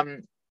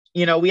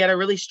 We had a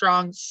really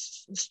strong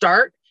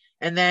start,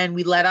 and then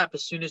we let up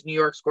as soon as New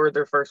York scored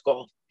their first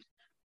goal.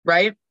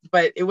 Right.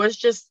 But it was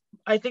just,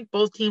 I think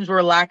both teams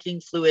were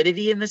lacking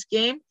fluidity in this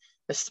game,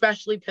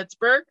 especially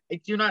Pittsburgh. I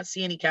do not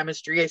see any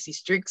chemistry. I see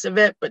streaks of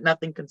it, but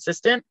nothing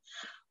consistent.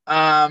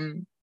 I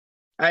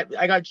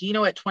got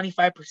Gino at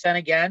 25%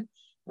 again.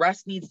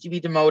 Russ needs to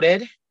be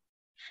demoted.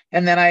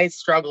 And then I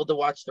struggled to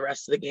watch the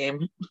rest of the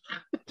game.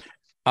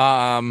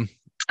 I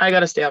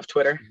got to stay off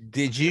Twitter.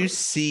 Did you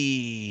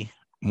see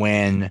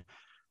when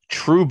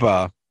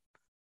Trouba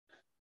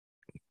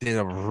did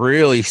a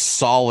really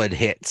solid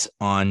hit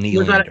on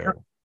Nylander?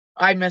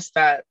 I missed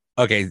that.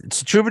 Okay,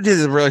 so Trouba did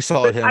a really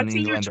solid hit on Nylander. I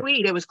see your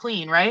tweet. It was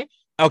clean, right?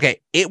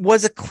 Okay, it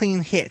was a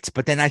clean hit,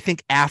 but then I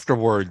think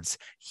afterwards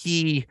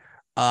he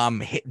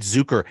hit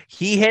Zucker.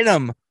 He hit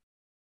him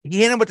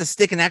with the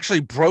stick and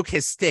actually broke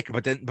his stick,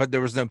 but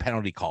there was no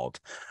penalty called.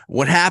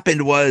 What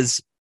happened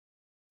was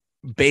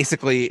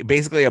basically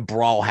a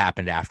brawl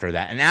happened after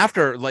that, and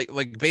after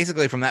like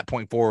basically from that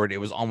point forward, it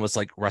was almost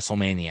like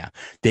WrestleMania.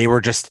 They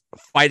were just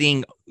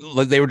fighting,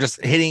 they were just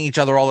hitting each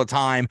other all the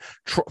time,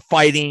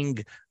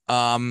 fighting.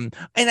 And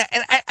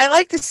I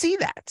like to see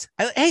that.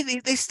 Hey,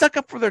 they stuck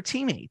up for their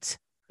teammates.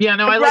 Yeah,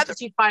 no, I'd I like rather, to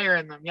see fire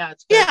in them. Yeah,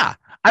 it's good. yeah,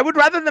 I would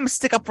rather them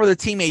stick up for the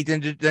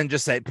teammate than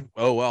just say,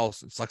 "Oh well,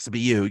 it sucks to be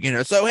you," you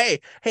know. So hey,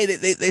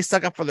 they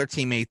stuck up for their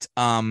teammate.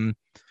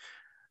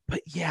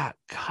 But yeah,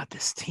 God,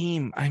 this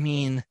team. I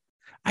mean,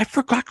 I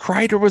forgot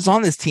Kreider was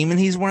on this team, and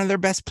he's one of their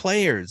best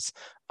players.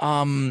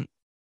 Lafreniere,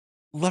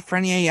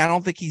 I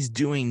don't think he's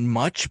doing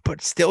much,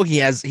 but still, he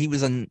was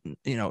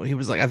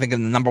like I think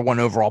in the number 1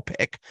 overall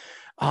pick.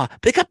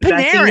 They got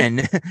Becky.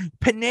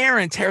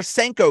 Panarin,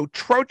 Tarasenko,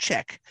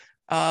 Trocheck,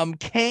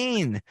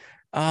 Kane,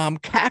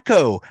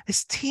 Kako.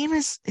 His team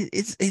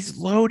is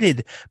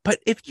loaded, but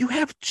if you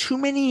have too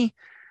many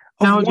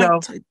of No, one Joe.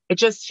 type, It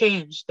just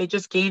changed. They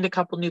just gained a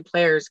couple new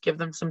players. Give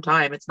them some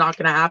time. It's not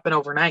going to happen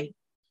overnight.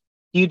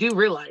 You do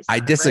realize I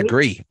that, right?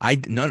 disagree.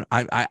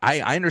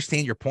 I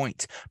understand your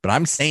point, but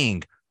I'm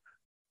saying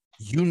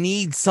you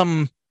need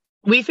some.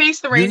 We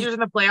face the You Rangers in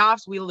the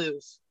playoffs. We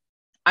lose.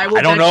 I I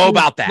will don't bet know you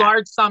about that.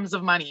 large sums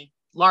of money.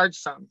 Large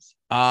sums.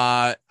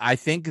 I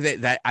think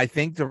that I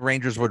think the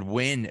Rangers would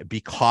win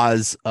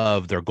because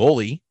of their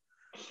goalie.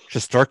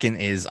 Shesterkin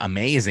is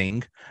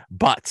amazing,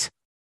 but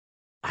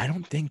I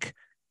don't think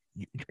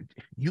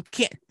you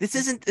can't. This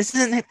isn't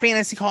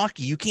fantasy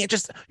hockey. You can't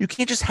just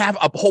have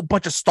a whole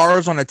bunch of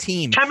stars on a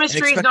team and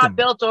Chemistry is expect not them.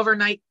 built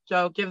overnight,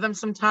 Joe. Give them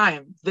some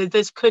time.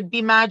 This could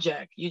be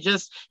magic.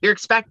 You're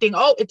expecting,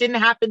 oh, it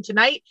didn't happen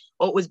tonight.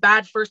 Oh, it was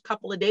bad first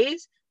couple of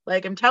days.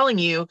 Like I'm telling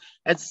you,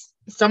 as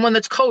someone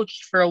that's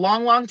coached for a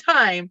long, long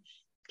time,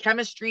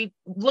 chemistry.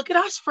 Look at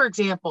us, for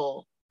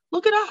example.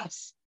 Look at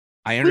us.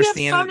 I We have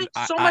understand. done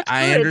so much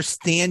I good,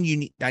 understand you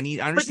need. I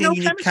but understand no you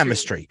need chemistry.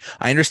 chemistry.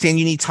 I understand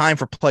you need time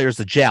for players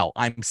to gel.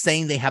 I'm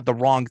saying they have the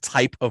wrong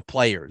type of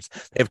players.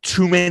 They have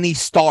too many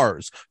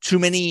stars. Too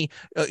many.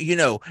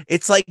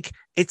 It's like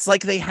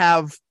they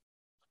have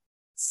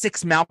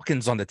 6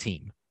 Malkins on the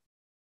team.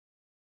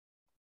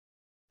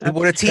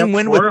 Would a team That's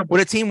win with? horrible.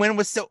 Would a team win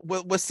with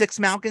 6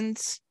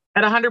 Malkins?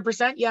 At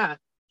 100%, yeah.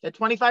 At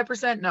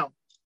 25%, no.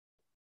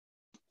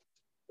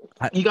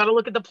 I, You got to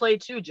look at the play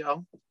too,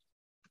 Joe.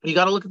 You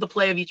got to look at the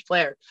play of each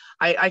player.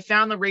 I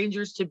found the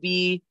Rangers to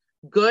be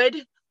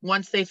good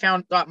once they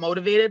got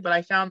motivated, but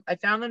I found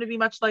them to be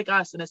much like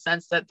us in a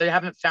sense that they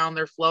haven't found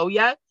their flow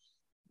yet.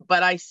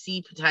 But I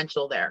see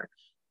potential there.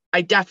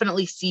 I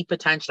definitely see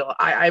potential.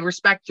 I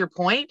respect your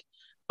point,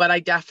 but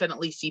I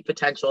definitely see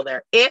potential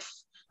there.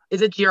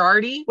 Is it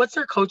Girardi? What's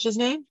their coach's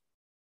name?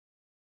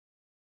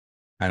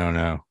 I don't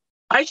know.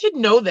 I should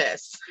know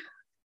this.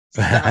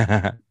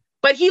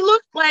 But he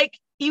looked like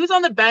he was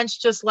on the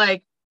bench just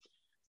like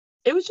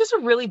it was just a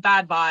really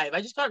bad vibe.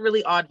 I just got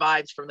really odd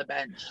vibes from the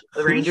bench,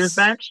 the Rangers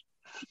bench.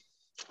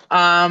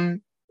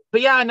 But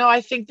yeah, no, I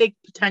think they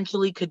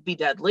potentially could be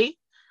deadly.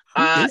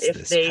 Who is If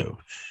this they coach?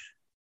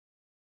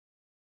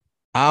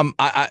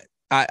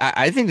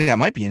 I think that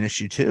might be an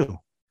issue too.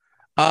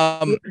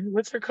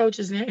 what's their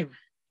coach's name?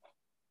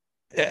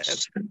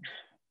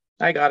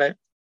 I got it.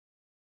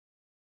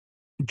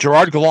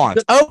 Gerard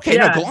Gallant. Okay,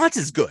 yeah. no, Gallant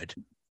is good.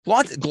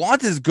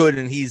 Gallant is good,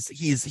 and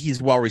he's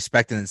well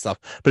respected and stuff.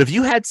 But if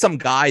you had some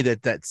guy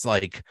that's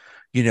like,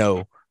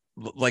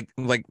 like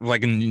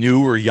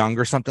new or young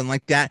or something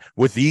like that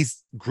with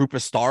these group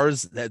of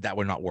stars, that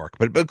would not work.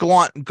 But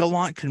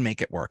Gallant can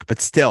make it work.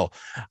 But still,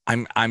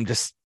 I'm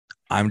just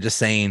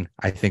saying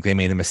I think they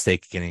made a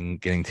mistake getting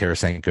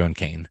Tarasenko and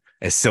Kane.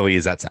 As silly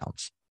as that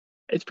sounds.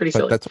 It's pretty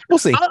silly. We'll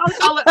see.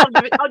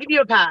 I'll give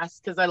you a pass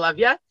because I love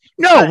you.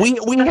 No,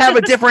 we have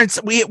a difference.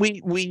 We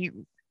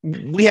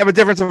have a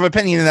difference of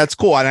opinion, and that's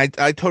cool. And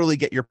I totally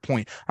get your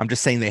point. I'm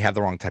just saying they have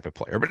the wrong type of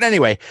player. But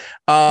anyway,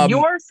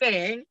 you're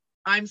saying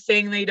I'm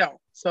saying they don't.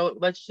 So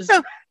let's just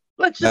stick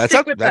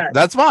with that.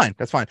 That's fine.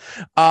 That's fine.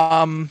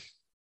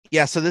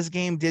 Yeah. So this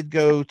game did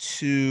go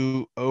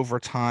to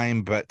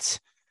overtime, but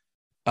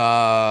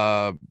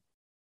hey,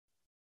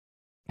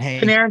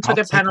 Panarin took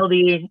a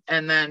penalty,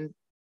 and then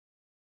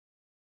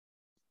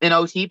in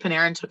OT,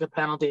 Panarin took a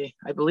penalty,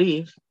 I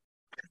believe.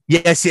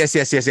 Yes.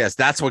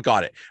 That's what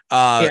got it.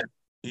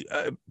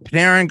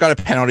 Panarin got a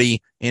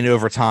penalty in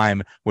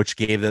overtime, which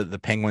gave the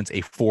Penguins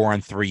a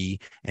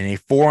 4-on-3, and a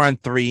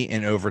 4-on-3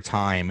 in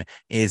overtime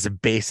is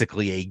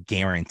basically a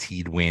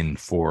guaranteed win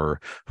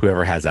for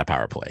whoever has that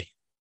power play.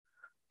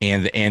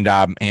 And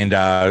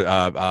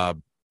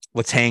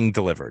Letang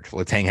delivered.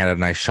 Letang had a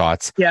nice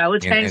shots. Yeah,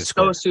 Letang's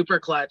so super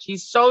clutch.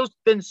 He's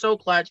been so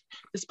clutch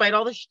despite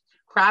all the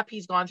crap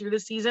he's gone through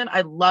this season. I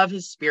love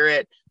his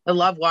spirit. I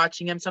love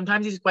watching him.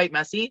 Sometimes he's quite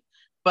messy,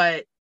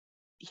 but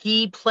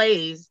he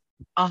plays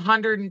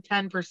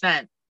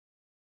 110%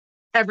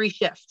 every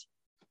shift.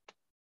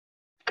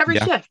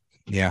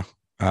 Yeah.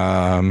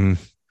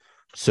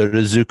 So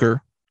does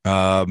Zucker.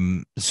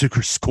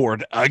 Zucker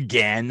scored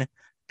again.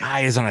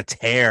 Guy is on a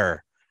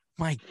tear.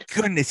 My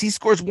goodness, he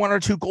scores 1 or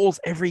 2 goals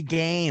every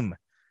game.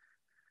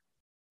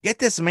 Get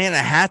this man a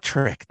hat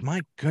trick. My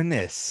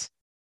goodness.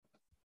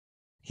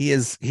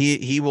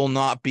 He will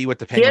not be with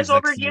the Penguins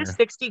next year. He has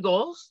 60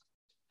 goals.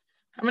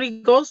 How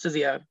many goals does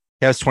he have?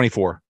 He has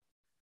 24.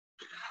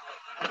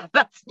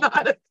 That's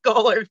not a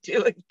goal or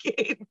two a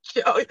game,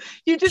 Joe.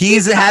 You just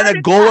He's need had a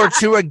time goal or back.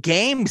 two a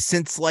game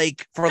since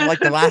for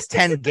the last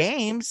 10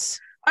 games.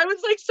 I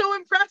was like so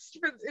impressed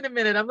in a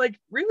minute. I'm like,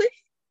 really?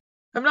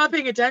 I'm not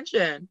paying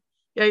attention.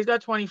 Yeah, he's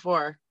got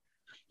 24.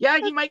 Yeah,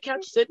 he might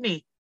catch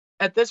Sydney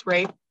at this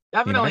rate.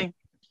 Definitely.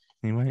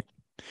 He might.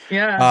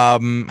 Yeah.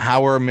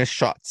 How are missed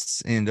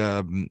shots and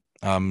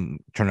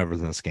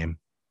turnovers in this game?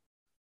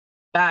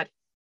 Bad.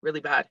 Really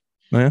bad.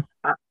 Oh, yeah.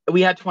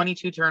 We had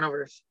 22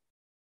 turnovers.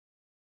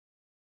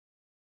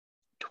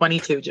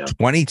 22, Joe.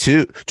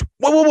 22.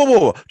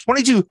 Whoa.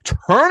 22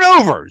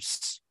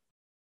 turnovers.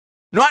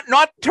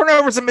 Not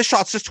turnovers and missed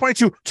shots, just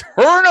 22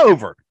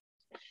 turnovers.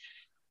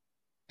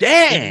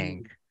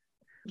 Dang.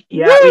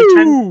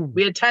 Yeah,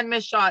 we had 10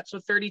 missed shots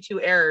with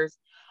 32 errors.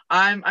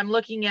 I'm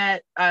looking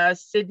at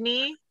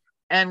Sydney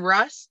and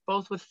Russ,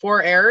 both with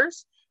 4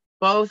 errors,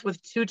 both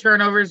with 2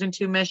 turnovers and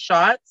 2 missed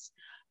shots.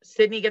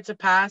 Sydney gets a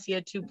pass. He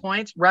had 2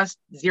 points. Russ,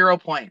 0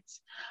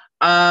 points.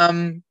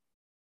 And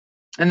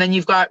then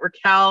you've got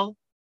Raquel,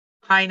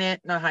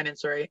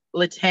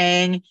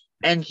 Letang,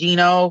 and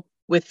Gino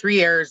with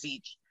 3 errors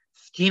each.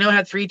 Gino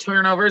had 3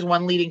 turnovers,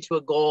 1 leading to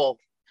a goal.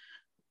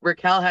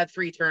 Raquel had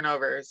 3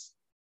 turnovers.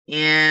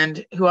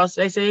 And who else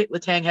did I say?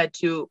 Letang had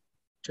 2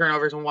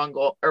 turnovers and 1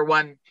 goal or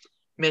 1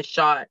 missed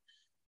shot.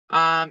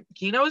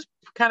 Gino is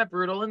kind of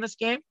brutal in this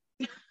game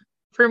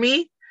for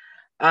me.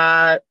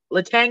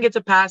 Letang gets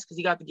a pass because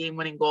he got the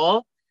game-winning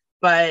goal.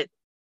 But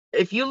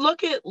if you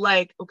look at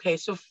okay,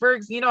 so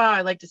you know how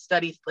I like to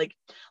study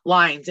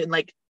lines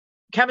and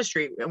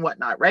chemistry and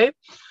whatnot, right?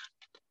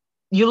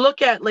 You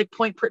look at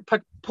point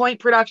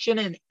production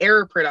and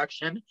error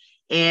production,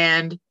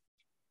 and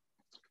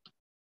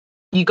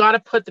you got to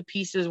put the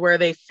pieces where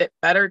they fit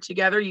better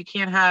together. You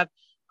can't have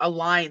a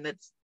line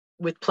that's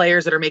with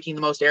players that are making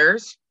the most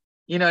errors.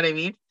 You know what I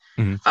mean?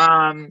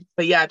 Mm-hmm.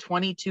 But yeah,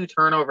 22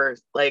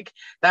 turnovers.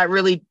 That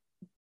really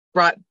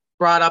brought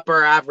up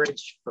our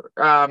average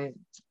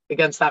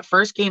against that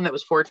first game that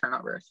was 4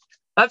 turnovers.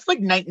 That's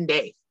night and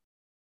day.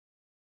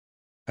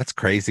 That's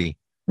crazy.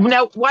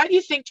 Now, why do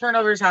you think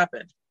turnovers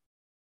happen?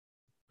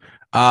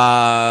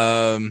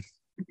 Well,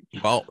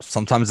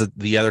 sometimes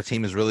the other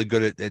team is really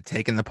good at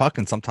taking the puck,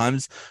 and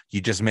sometimes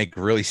you just make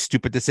really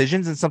stupid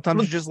decisions, and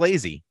sometimes you're just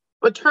lazy.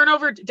 But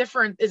turnover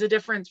is a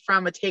difference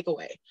from a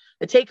takeaway.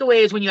 A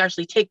takeaway is when you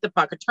actually take the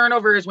puck. A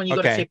turnover is when you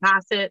go to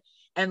pass it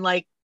and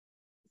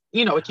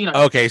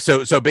Okay,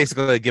 so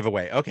basically a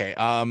giveaway. Okay,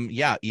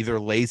 yeah, either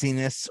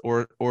laziness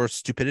or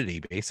stupidity,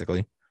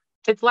 basically.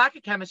 It's lack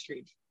of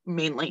chemistry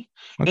mainly,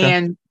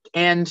 okay.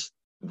 and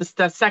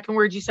the second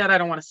word you said, I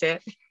don't want to say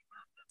it.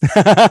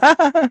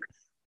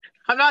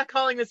 I'm not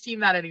calling this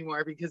team that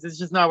anymore because it's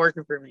just not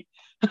working for me.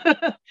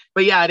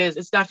 But yeah, it is.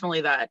 It's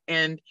definitely that.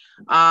 And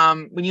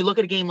when you look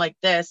at a game like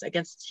this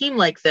against a team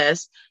like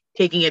this,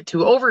 taking it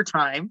to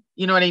overtime,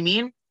 you know what I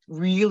mean?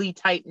 Really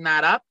tighten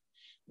that up.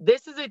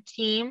 This is a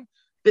team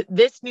that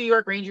this New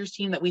York Rangers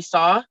team that we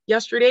saw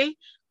yesterday,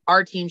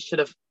 our team should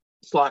have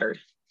slaughtered.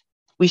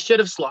 We should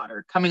have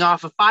slaughtered coming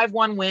off a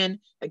 5-1 win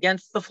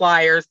against the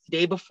Flyers the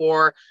day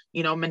before,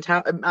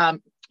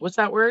 what's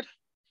that word?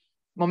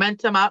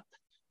 Momentum up.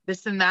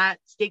 This and that,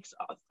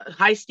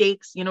 high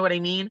stakes, you know what I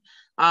mean?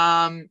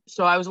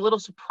 So I was a little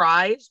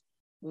surprised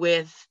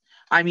my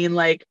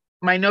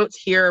notes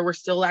here, we're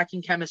still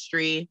lacking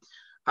chemistry.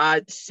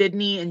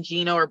 Sydney and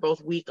Gino are both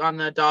weak on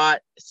the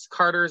dot.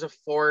 Carter's a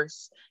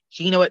force.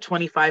 Gino at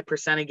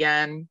 25%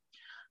 again.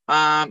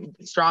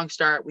 Strong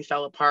start, we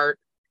fell apart.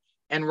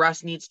 And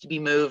Russ needs to be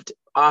moved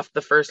off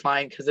the first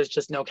line because there's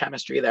just no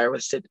chemistry there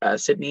with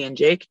Sydney and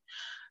Jake.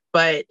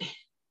 But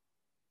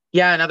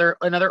yeah,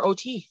 another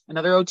OT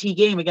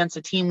game against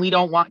a team we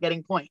don't want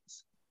getting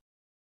points.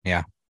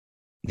 Yeah.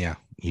 You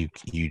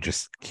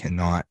just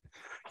cannot.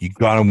 You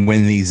got to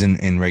win these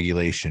in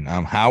regulation.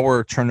 How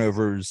are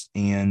turnovers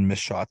and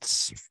missed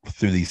shots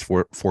through these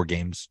four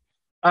games?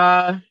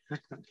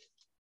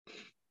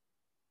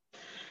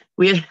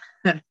 We had,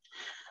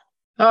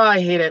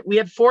 I hate it. We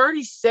had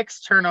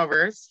 46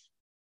 turnovers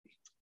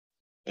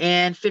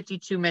and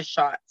 52 missed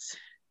shots.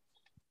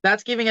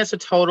 That's giving us a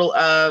total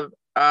of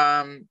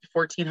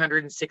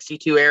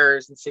 1,462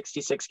 errors in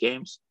 66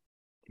 games.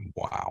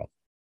 Wow.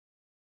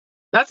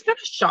 That's kind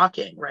of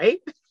shocking, right?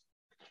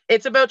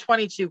 It's about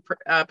 22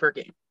 per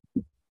game,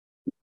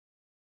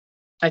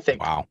 I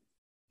think. Wow.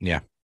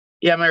 Yeah.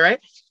 Yeah, am I right?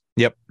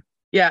 Yep.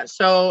 Yeah,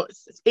 so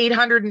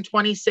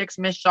 826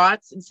 missed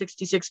shots in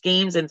 66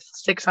 games and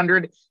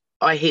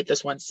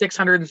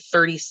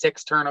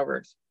 636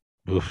 turnovers.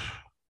 Oof.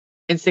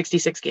 In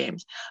 66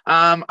 games.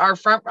 Our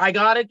front, I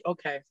got it.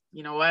 Okay,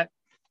 you know what?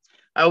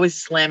 I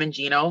always slamming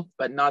Gino,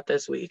 but not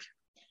this week.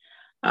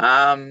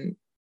 Not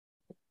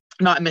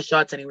missed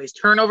shots anyways.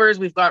 Turnovers,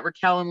 we've got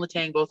Raquel and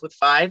Letang both with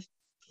five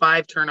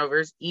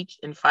turnovers each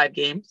in 4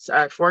 games.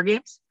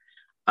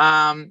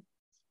 Zucker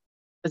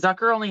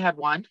only had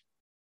one.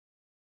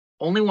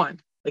 Only one.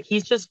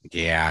 He's just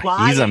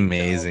flying, he's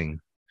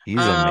amazing.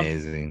 He's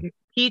amazing.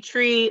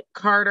 Petrie,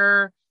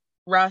 Carter,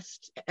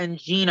 Rust, and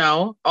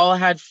Gino all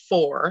had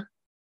 4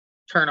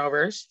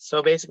 turnovers.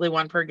 So basically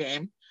one per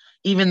game,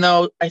 even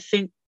though I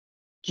think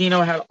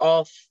Gino had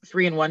all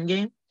three in one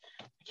game.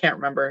 I can't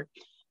remember.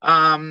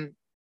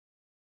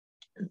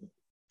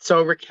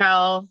 So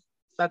Raquel,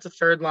 that's a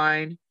third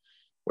line.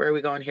 Where are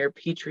we going here?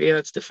 Petrie,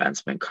 that's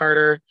defenseman.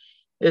 Carter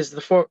is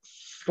the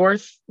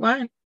fourth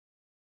line.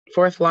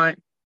 Fourth line.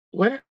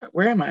 Where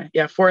am I?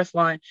 Yeah, fourth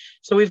line.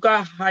 So we've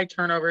got high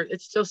turnover.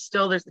 It's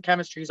still there's the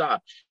chemistry's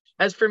off.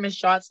 As for missed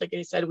shots, like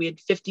I said, we had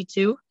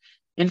 52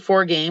 in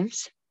 4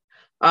 games.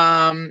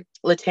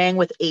 Letang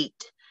with 8.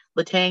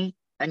 Letang,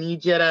 I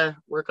need you to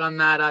work on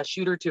that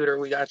shooter tutor.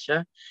 We got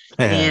you.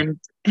 And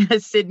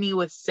Sydney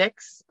with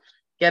 6.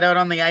 Get out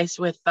on the ice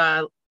with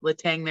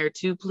Letang there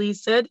too,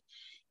 please, Sid.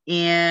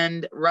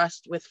 And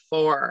Rust with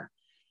 4.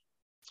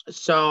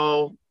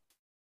 So,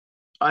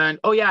 and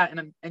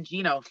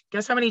Gino.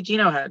 Guess how many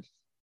Gino had?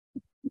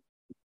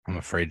 I'm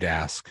afraid to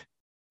ask.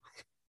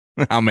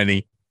 How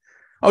many?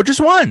 Oh,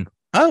 just 1.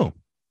 Oh,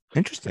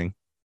 interesting.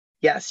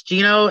 Yes,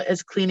 Gino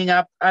is cleaning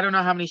up. I don't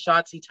know how many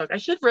shots he took. I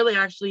should really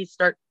actually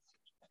start.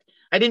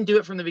 I didn't do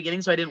it from the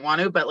beginning, so I didn't want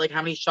to, but like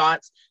how many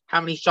shots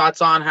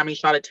on, how many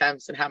shot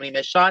attempts, and how many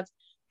missed shots.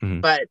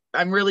 Mm-hmm. But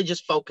I'm really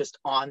just focused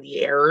on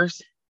the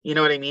errors. You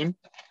know what I mean?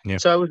 Yeah.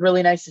 So it was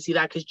really nice to see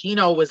that because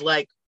Gino was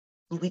like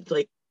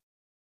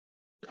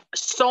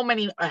so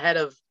many ahead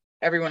of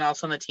everyone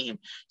else on the team.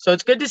 So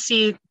it's good to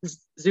see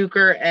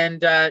Zucker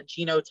and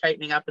Gino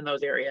tightening up in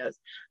those areas.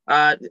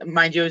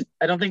 Mind you,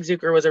 I don't think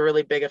Zucker was a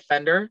really big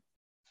offender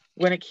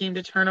when it came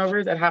to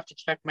turnovers. I'd have to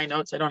check my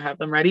notes. I don't have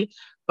them ready.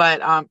 But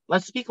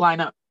let's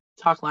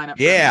talk lineup.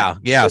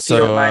 Yeah.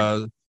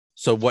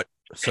 So what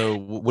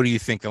do you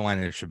think the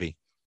lineup should be?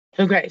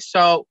 Okay,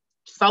 so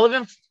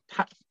Sullivan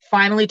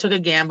finally took a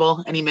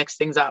gamble and he mixed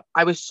things up.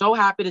 I was so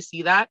happy to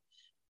see that.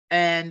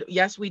 And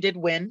yes, we did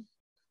win.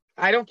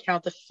 I don't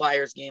count the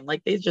Flyers game.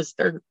 Like they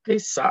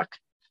suck.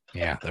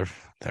 Yeah,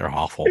 they're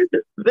awful.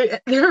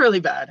 They're really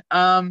bad.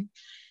 And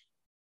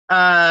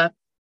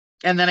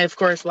then of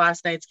course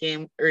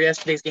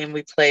yesterday's game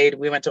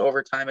we went to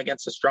overtime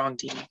against a strong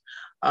team.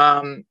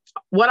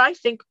 What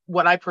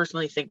I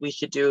personally think we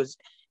should do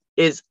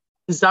is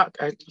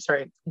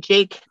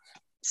Jake,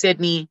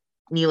 Sydney,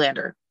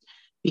 Nylander,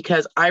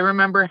 because I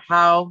remember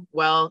how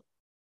well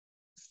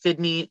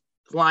Sydney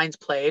lines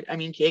played. I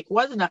mean, Jake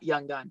was not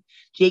young gun.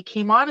 Jake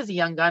came on as a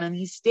young gun and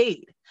he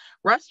stayed.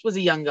 Rust was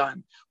a young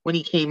gun when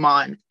he came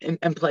on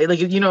and played,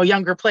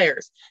 younger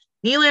players.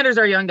 Nylander's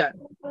our young gun.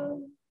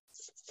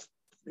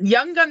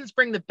 Young guns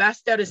bring the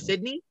best out of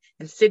Sydney,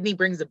 and Sydney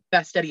brings the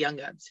best out of young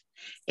guns.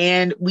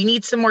 And we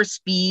need some more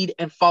speed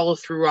and follow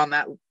through on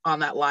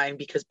that line,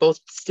 because both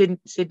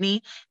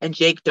Sydney and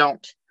Jake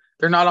don't.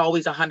 They're not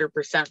always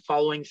 100%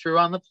 following through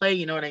on the play.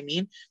 You know what I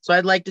mean? So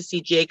I'd like to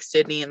see Jake,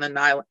 Sydney, and then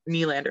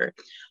Nylander.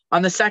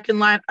 On the second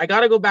line, I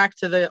got to go back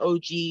to the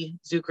OG,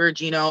 Zucker,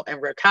 Gino,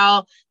 and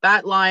Raquel.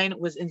 That line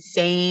was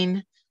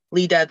insanely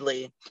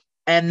deadly.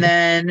 And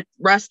then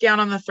Russ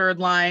down on the third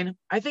line.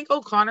 I think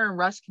O'Connor and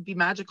Russ could be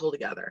magical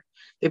together.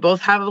 They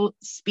both have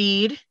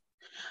speed.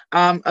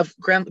 Of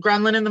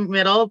Granlund in the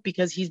middle,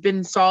 because he's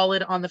been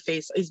solid on the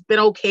face. He's been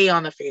okay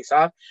on the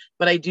face-off,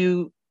 but I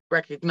do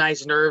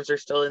recognize nerves are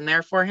still in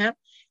there for him.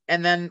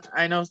 And then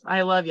I know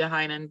I love you,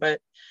 Heinen, but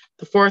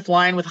the fourth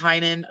line with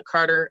Heinen,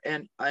 Carter,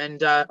 and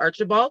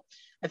Archibald,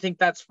 I think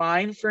that's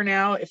fine for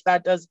now. If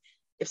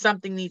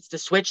something needs to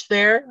switch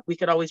there, we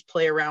could always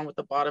play around with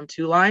the bottom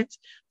 2 lines.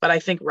 But I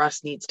think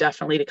Russ needs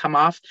definitely to come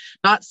off.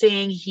 Not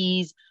saying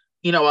he's,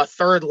 a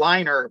third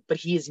liner, but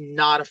he is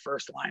not a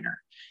first liner.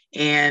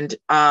 And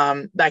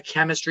that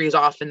chemistry is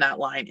off in that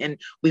line. And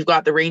we've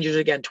got the Rangers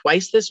again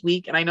twice this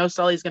week. And I know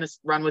Sully's going to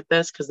run with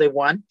this because they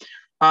won.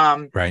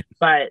 Right.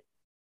 But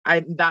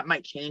that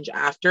might change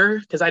after,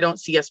 because I don't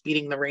see us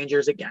beating the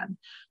Rangers again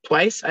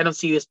twice. I don't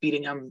see us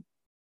beating them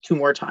 2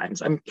 more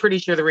times. I'm pretty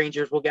sure the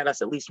Rangers will get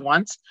us at least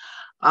once.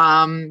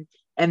 And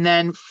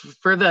then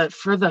for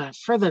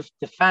the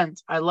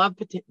defense, I love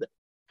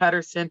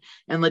Pettersson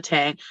and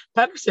Letang.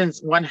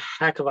 Pettersson's one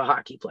heck of a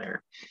hockey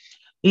player.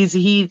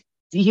 He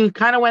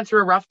kind of went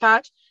through a rough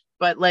patch,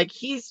 but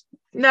he's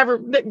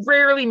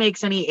rarely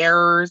makes any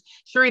errors.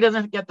 Sure, he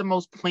doesn't get the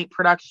most point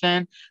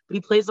production, but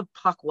he plays the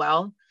puck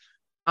well.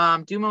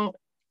 Dumo,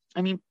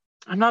 I mean,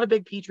 I'm not a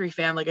big Petrie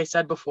fan, like I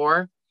said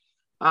before.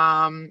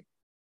 And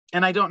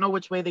I don't know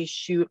which way they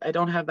shoot. I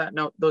don't have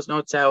those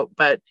notes out,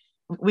 but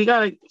we got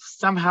to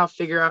somehow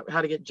figure out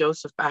how to get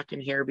Joseph back in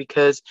here,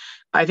 because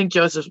I think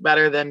Joseph's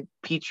better than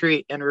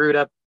Petrie and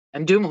Ruda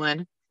and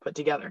Dumoulin put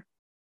together.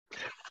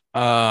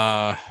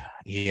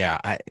 Yeah,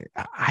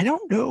 I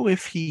don't know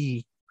if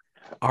he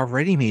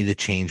already made the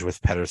change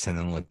with Pettersson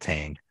and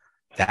Letang.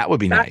 That would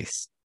be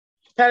nice.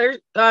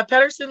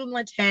 Pettersson and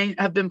Letang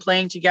have been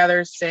playing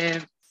together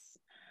since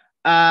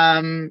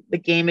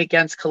the game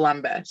against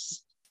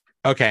Columbus.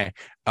 Okay.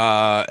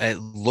 It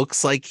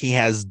looks like he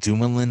has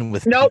Dumoulin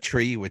with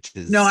Petrie, which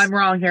is... No, I'm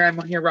wrong here. I'm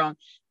wrong.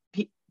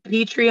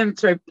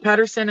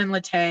 Pettersson and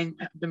Letang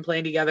have been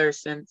playing together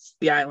since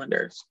the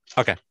Islanders.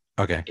 Okay.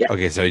 Yeah.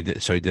 Okay. So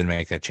he did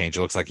make that change.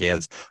 It looks like he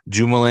has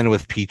Dumoulin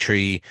with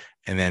Petrie,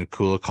 and then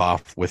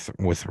Kulikov with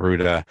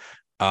Ruda,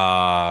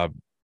 Uh,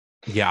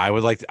 yeah, I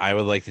would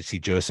like to see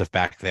Joseph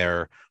back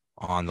there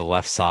on the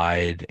left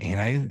side,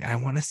 and I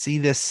want to see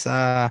this.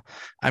 I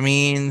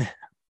mean,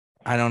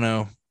 I don't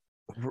know.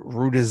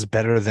 Root is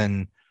better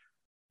than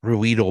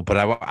Ruedel, but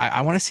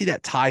I want to see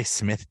that Ty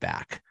Smith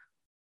back.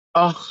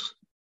 Oh,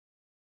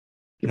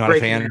 you're Not a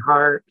breaking my fan.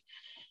 heart.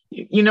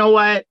 You know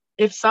what?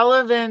 If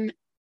Sullivan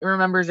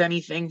remembers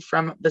anything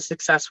from the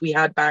success we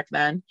had back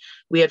then,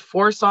 we had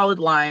four solid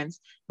lines,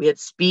 we had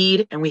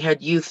speed, and we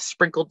had youth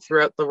sprinkled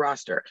throughout the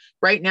roster.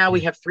 Right now,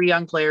 we have three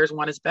young players.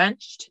 One is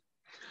benched.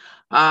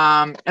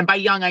 And by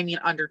young, I mean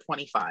under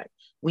 25.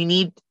 We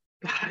need,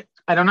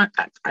 I don't know,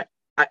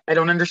 I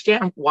don't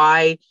understand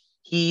why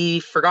he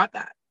forgot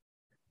that.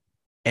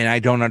 And I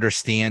don't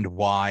understand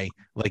why.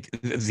 Like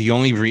I think the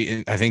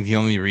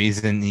only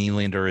reason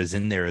Nylander is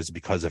in there is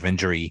because of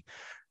injury.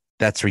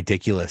 That's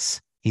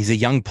ridiculous. He's a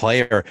young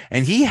player,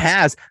 and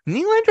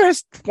Nylander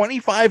has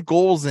 25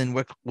 goals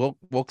in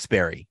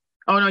Wilkes-Barre.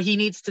 Oh no, he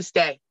needs to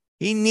stay.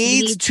 He He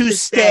needs needs to to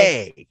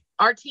stay. stay.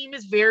 Our team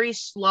is very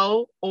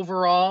slow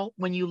overall.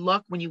 When you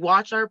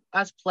watch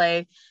us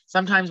play,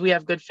 sometimes we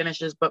have good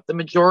finishes, but the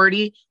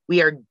majority,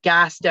 we are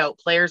gassed out.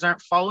 Players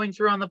aren't following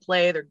through on the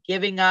play. They're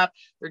giving up.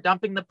 They're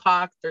dumping the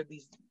puck. They're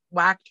these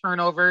whack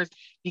turnovers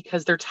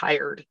because they're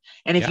tired.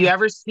 And if Yeah. you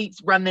ever see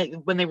when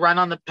they run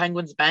on the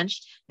Penguins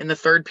bench in the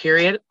third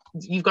period,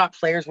 you've got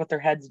players with their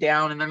heads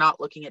down and they're not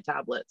looking at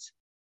tablets.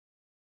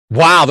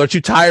 Wow, they're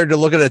too tired to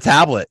look at a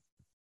tablet.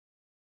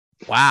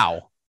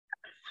 Wow.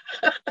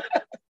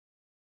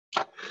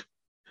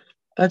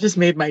 That just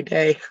made my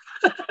day.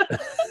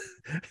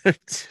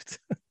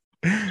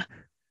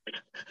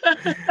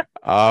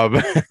 Oh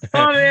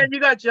man, you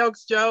got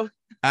jokes, Joe.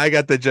 I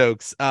got the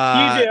jokes.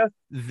 You do.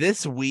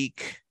 This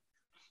week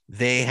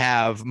they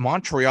have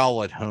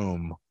Montreal at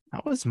home.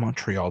 How is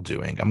Montreal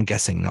doing? I'm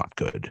guessing not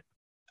good.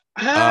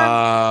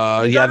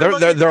 Yeah,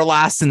 they're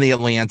last in the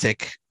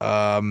Atlantic.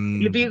 But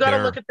you got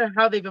to look at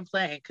how they've been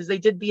playing because they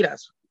did beat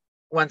us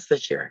once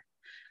this year,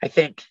 I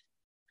think.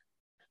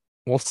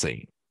 We'll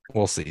see.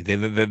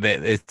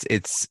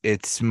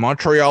 It's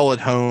Montreal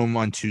at home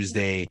on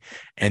Tuesday,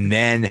 and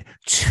then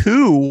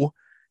 2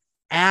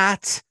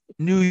 at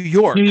New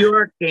York. New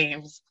York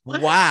games.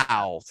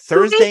 Wow,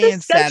 Thursday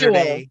and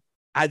Saturday.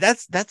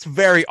 That's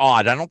very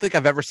odd. I don't think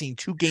I've ever seen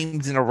 2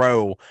 games in a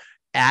row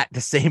at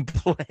the same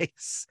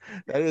place.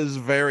 That is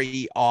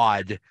very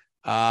odd.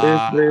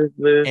 And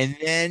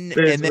then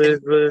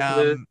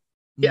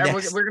yeah,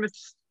 we're gonna.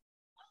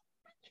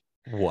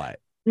 What?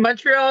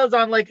 Montreal is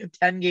on like a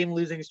 10-game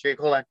losing streak.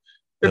 Hold on,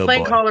 they're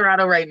playing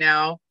Colorado right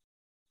now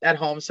at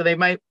home, so they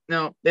might.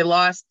 No, they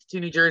lost to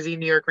New Jersey,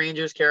 New York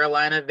Rangers,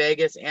 Carolina,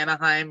 Vegas,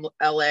 Anaheim,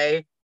 LA.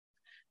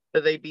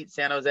 So they beat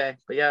San Jose.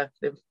 But yeah,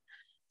 they've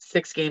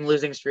 6-game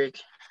losing streak.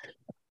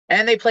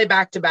 And they play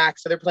back-to-back,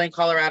 so they're playing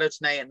Colorado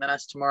tonight and then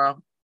us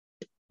tomorrow.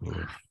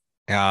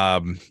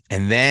 And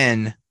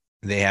then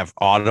they have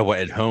Ottawa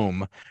at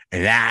home,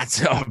 and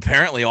that's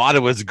apparently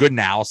Ottawa's good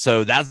now.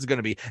 So that's going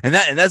to be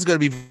that's going to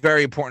be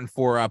very important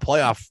for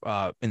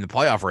playoff in the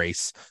playoff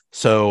race.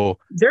 So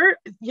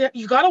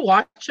you got to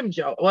watch them,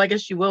 Joe. Well, I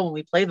guess you will when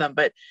we play them,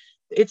 but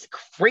it's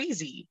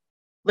crazy.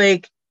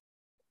 Like,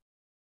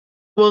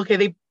 well, okay,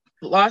 they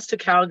lost to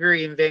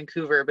Calgary and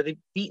Vancouver, but they've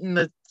beaten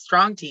the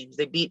strong teams.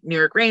 They beat New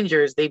York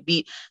Rangers. They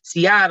beat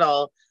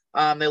Seattle.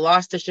 They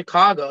lost to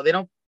Chicago. They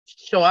don't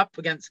show up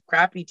against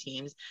crappy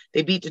teams.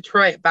 They beat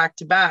Detroit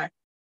back-to-back.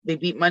 They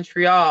beat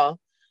Montreal.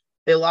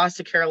 They lost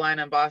to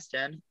Carolina and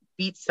Boston.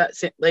 Beat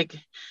St. Louis.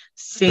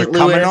 They're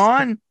coming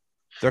on.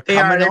 They're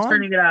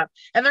turning it up.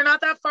 And they're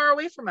not that far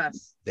away from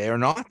us. They are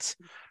not.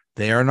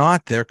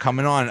 They're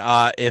coming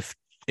on.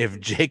 If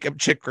Jacob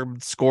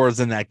Chikrin scores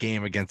in that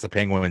game against the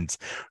Penguins,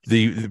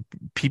 the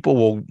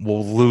people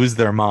will lose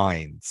their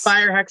minds.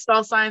 Fire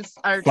Hextall signs.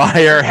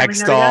 Fire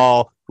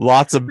Hextall.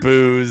 Lots of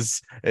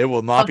booze. It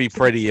will not be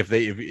pretty if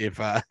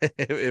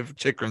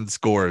Chikrin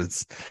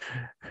scores.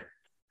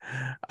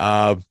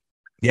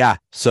 Yeah.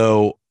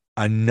 So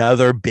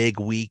another big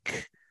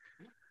week.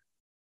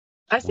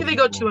 I say they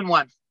go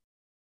 2-1.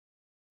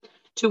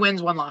 2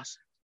 wins, 1 loss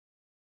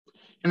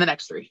in the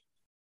next 3.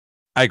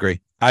 I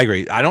agree.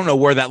 I don't know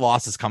where that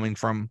loss is coming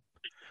from.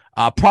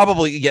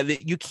 Probably, yeah.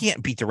 You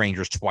can't beat the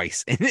Rangers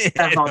twice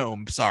at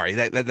home. Sorry,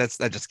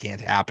 that just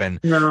can't happen.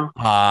 No.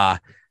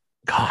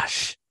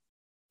 Gosh,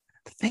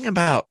 the thing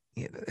about,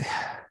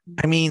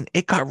 I mean,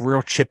 it got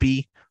real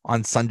chippy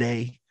on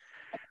Sunday.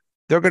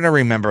 They're gonna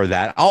remember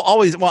that. I'll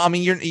always. Well, I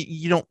mean,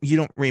 you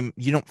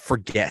don't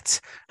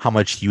forget how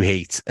much you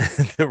hate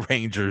the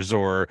Rangers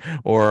or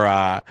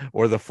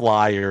the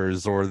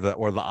Flyers or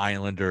the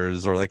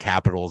Islanders or the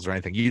Capitals or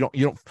anything. You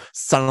don't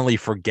suddenly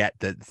forget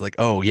that it's like,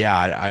 oh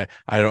yeah,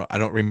 I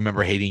don't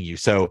remember hating you.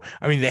 So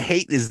I mean, the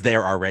hate is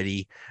there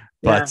already,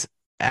 but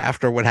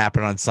after what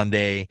happened on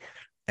Sunday,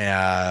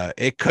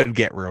 it could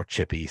get real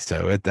chippy.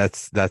 So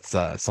that's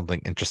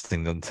something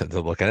interesting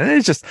to look at. And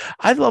it's just,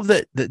 I love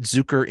that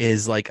Zucker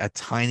is like a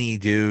tiny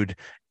dude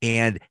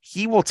and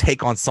he will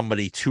take on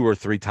somebody 2 or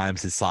 3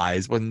 times his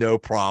size with no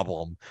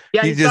problem.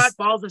 Yeah, He he's got just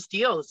balls of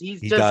steels. He's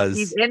he he's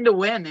does. in to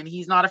win, and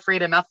he's not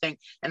afraid of nothing.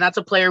 And that's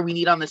a player we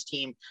need on this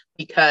team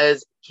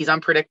because he's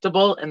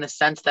unpredictable in the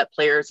sense that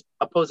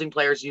opposing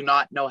players do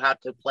not know how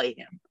to play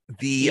him.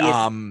 The He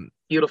is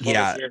beautiful this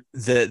yeah, year.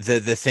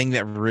 the thing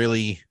that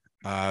really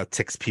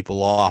ticks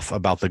people off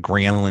about the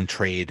Granlund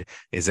trade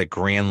is that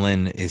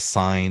Granlund is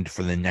signed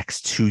for the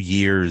next 2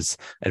 years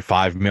at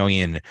 $5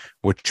 million,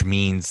 which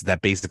means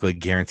that basically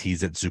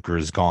guarantees that Zucker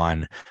is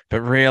gone.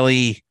 But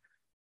really,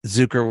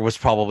 Zucker was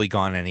probably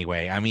gone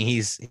anyway. I mean,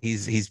 he's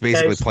basically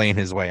Guys, playing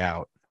his way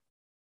out.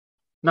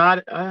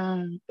 not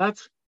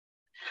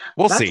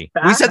We'll that's see.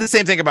 We said bad. the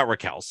same thing about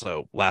Raquel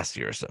last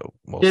year, so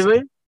we'll Did see.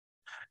 we?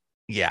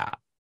 Yeah.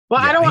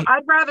 Well, Yeah.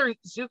 I'd rather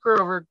Zucker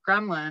over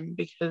Gremlin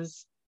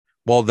because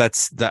Well,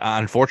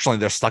 unfortunately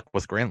they're stuck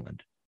with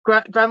Granlund.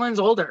 Gremlin's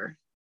older.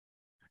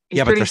 He's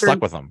Yeah, but they're turning stuck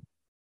 30. with him.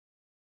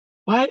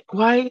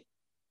 Why?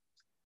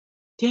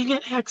 Dang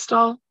it,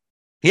 Hextall.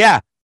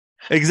 Yeah,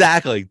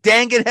 exactly.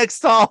 Dang it,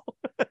 Hextall.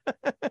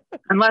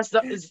 Unless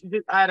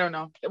I don't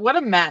know. What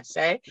a mess,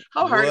 eh?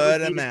 How hard it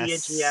would What a be to be a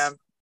mess. GM.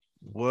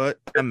 What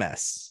a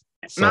mess.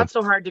 So Not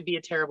so hard to be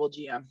a terrible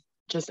GM.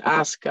 Just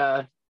ask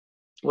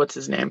what's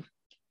his name?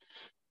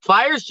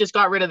 Flyers just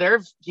got rid of their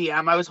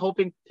GM. I was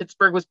hoping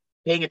Pittsburgh was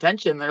paying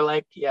attention. They're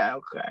like, yeah,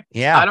 okay.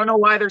 yeah, I don't know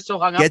why they're so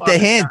hung up get on the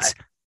this hint. guy.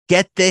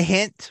 Get the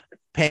hint,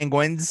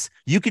 Penguins.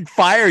 You could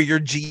fire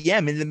your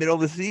GM in the middle of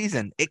the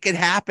season. It could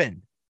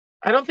happen.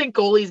 I don't think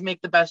goalies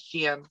make the best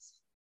GMs.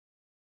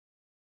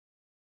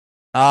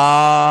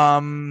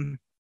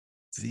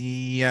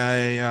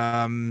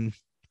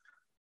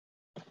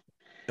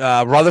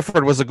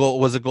 Rutherford was a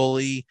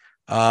goalie.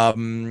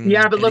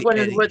 Yeah, but look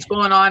what's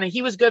going on. And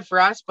he was good for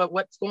us, but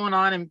what's going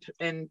on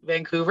in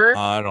Vancouver?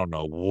 I don't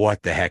know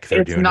what the heck they're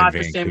It's doing in not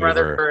the same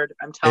Vancouver. Rutherford.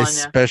 I'm telling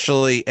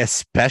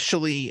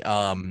Especially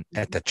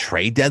at the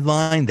trade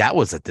deadline, that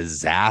was a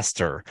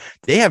disaster.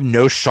 They have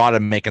no shot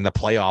of making the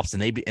playoffs,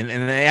 and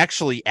they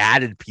actually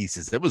added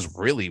pieces. It was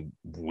really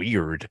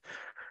weird.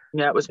 you.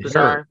 Yeah, it was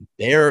bizarre.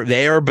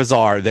 They're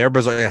bizarre. They're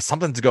bizarre. Yeah,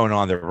 something's going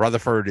on there.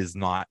 Rutherford is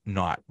not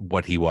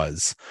what he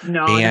was.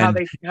 No, and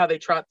how they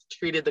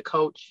treated the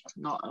coach.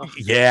 No.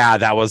 Yeah,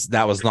 that was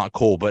not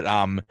cool. But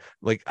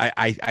like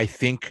I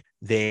think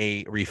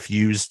they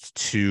refused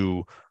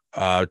to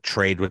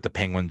trade with the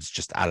Penguins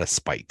just out of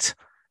spite.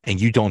 And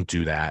you don't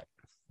do that.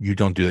 You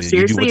don't do that.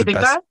 Seriously, you think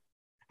that?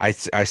 I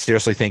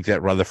seriously think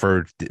that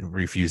Rutherford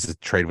refused to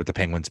trade with the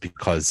Penguins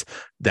because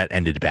that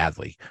ended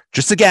badly.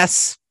 Just a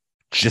guess.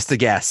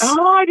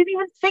 Oh, I didn't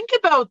even think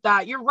about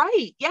that. You're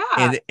right.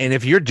 Yeah. And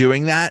if you're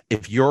doing that,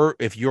 if you're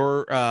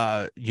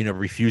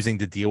refusing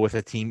to deal with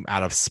a team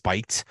out of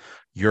spite,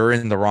 you're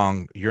in the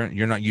wrong.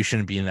 You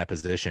shouldn't be in that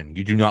position.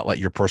 You do not let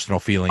your personal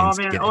feelings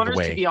get in the owners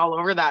way. should be all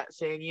over that,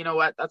 saying, you know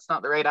what, that's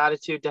not the right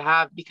attitude to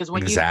have. Because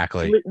when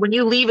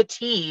you leave a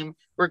team,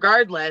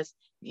 regardless,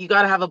 you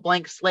got to have a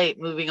blank slate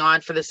moving on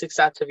for the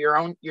success of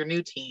your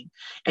new team.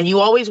 And you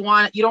don't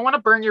want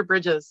to burn your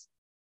bridges.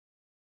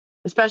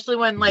 Especially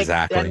when the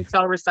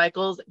NHL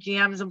recycles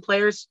GMs and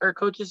players or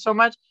coaches so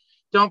much,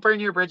 don't burn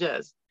your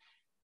bridges.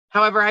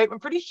 However, I'm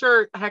pretty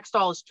sure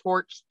Hextall has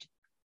torched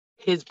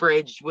his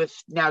bridge with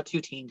now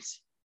 2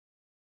 teams,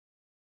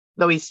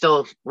 though he's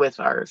still with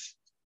ours.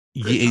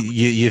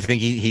 You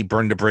think he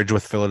burned a bridge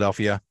with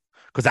Philadelphia?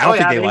 Because I don't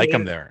think they like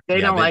him there.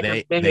 They don't like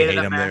him. They hate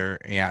him there.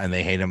 Yeah, and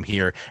they hate him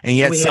here. And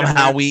yet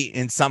somehow we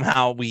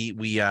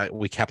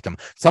kept him.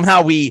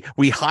 Somehow we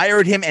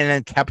hired him and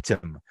then kept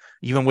him,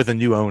 even with a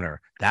new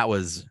owner. That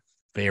was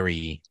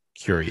very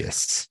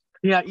curious.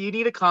 Yeah, you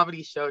need a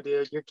comedy show,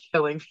 dude. You're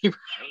killing me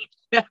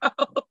right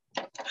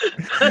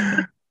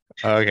now.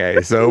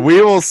 Okay, so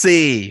we will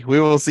see.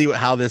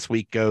 How this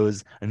week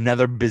goes.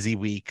 Another busy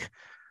week.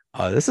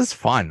 This is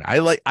fun. I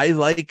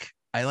like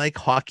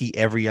hockey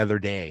every other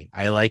day.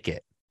 I like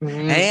it.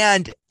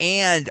 Mm-hmm.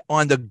 And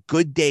on the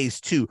good days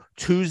too,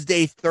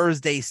 Tuesday,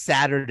 Thursday,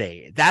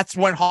 Saturday. That's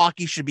when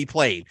hockey should be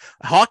played.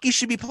 Hockey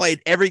should be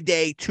played every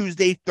day,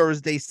 Tuesday,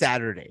 Thursday,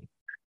 Saturday.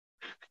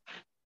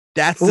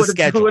 That's the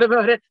schedule. What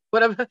about it?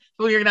 What about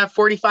you're gonna have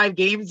 45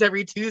 games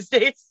every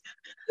Tuesdays?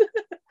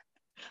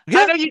 Yeah.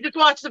 I know you just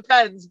watch the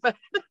Pens, but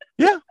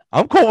yeah,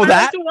 I'm cool with that.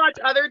 I like to watch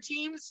other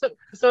teams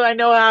so I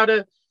know how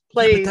to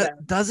play. Yeah,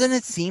 doesn't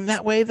it seem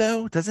that way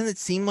though? Doesn't it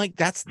seem like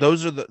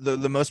those are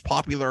the most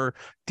popular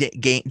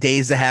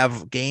days to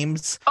have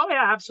games? Oh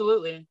yeah,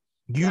 absolutely.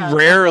 You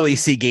rarely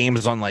see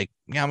games on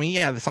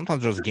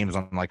sometimes there's games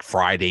on like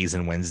Fridays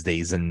and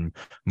Wednesdays and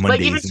Mondays.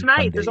 Like even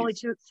tonight, there's only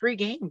 3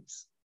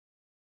 games.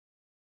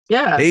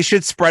 Yeah, they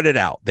should spread it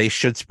out. They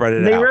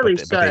really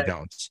should. But they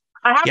don't.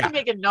 I have to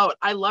make a note.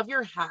 I love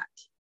your hat.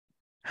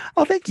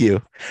 Oh, thank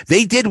you.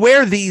 They did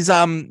wear these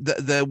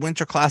the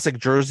Winter Classic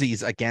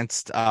jerseys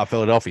against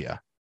Philadelphia.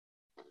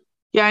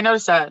 Yeah, I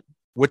noticed that.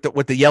 With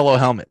the yellow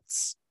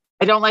helmets.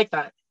 I don't like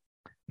that.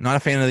 Not a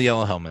fan of the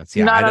yellow helmets.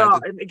 Yeah, not at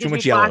all. It gives me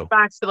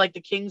flashbacks to like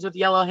the Kings with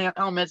yellow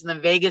helmets and then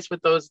Vegas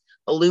with those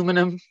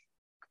aluminum.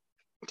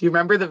 Do you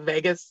remember the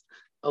Vegas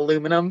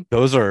aluminum?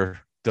 Those are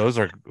those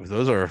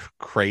are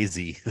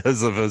crazy.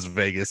 Those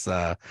Vegas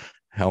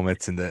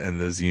helmets and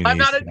those unis. I'm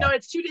not no,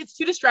 it's too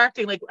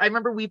distracting. Like I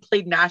remember we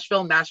played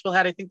Nashville. Nashville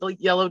had, I think, the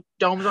yellow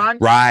domes on.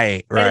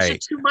 Right. And it's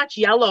just too much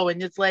yellow,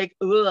 and it's like,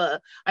 ugh.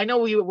 I know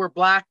we were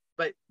black,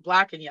 but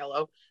black and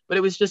yellow, but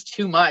it was just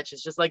too much.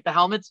 It's just like the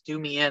helmets do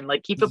me in.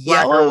 Like keep it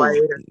black or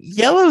white.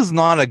 Yellow's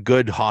not a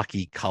good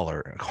hockey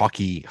color.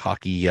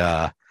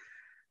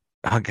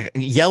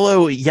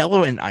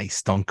 Yellow and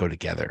ice don't go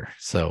together.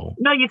 So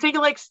no, you think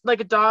of like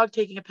a dog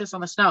taking a piss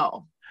on the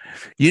snow.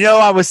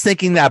 I was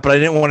thinking that, but I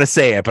didn't want to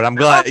say it. But I'm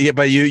glad. Yeah,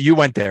 but you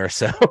went there,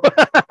 so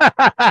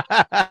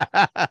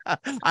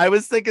I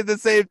was thinking the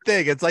same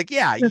thing. It's like,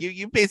 yeah,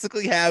 you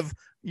basically have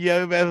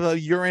a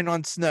urine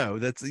on snow.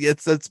 That's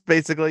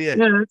basically it.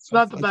 Yeah, it's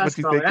not the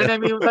best color, and I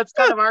mean that's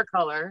kind of our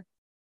color.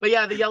 But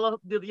yeah, the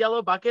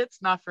yellow buckets,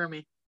 not for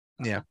me.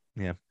 Yeah.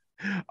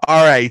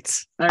 All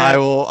right. I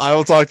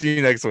will talk to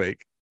you next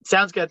week.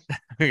 Sounds good.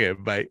 Okay,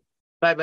 bye.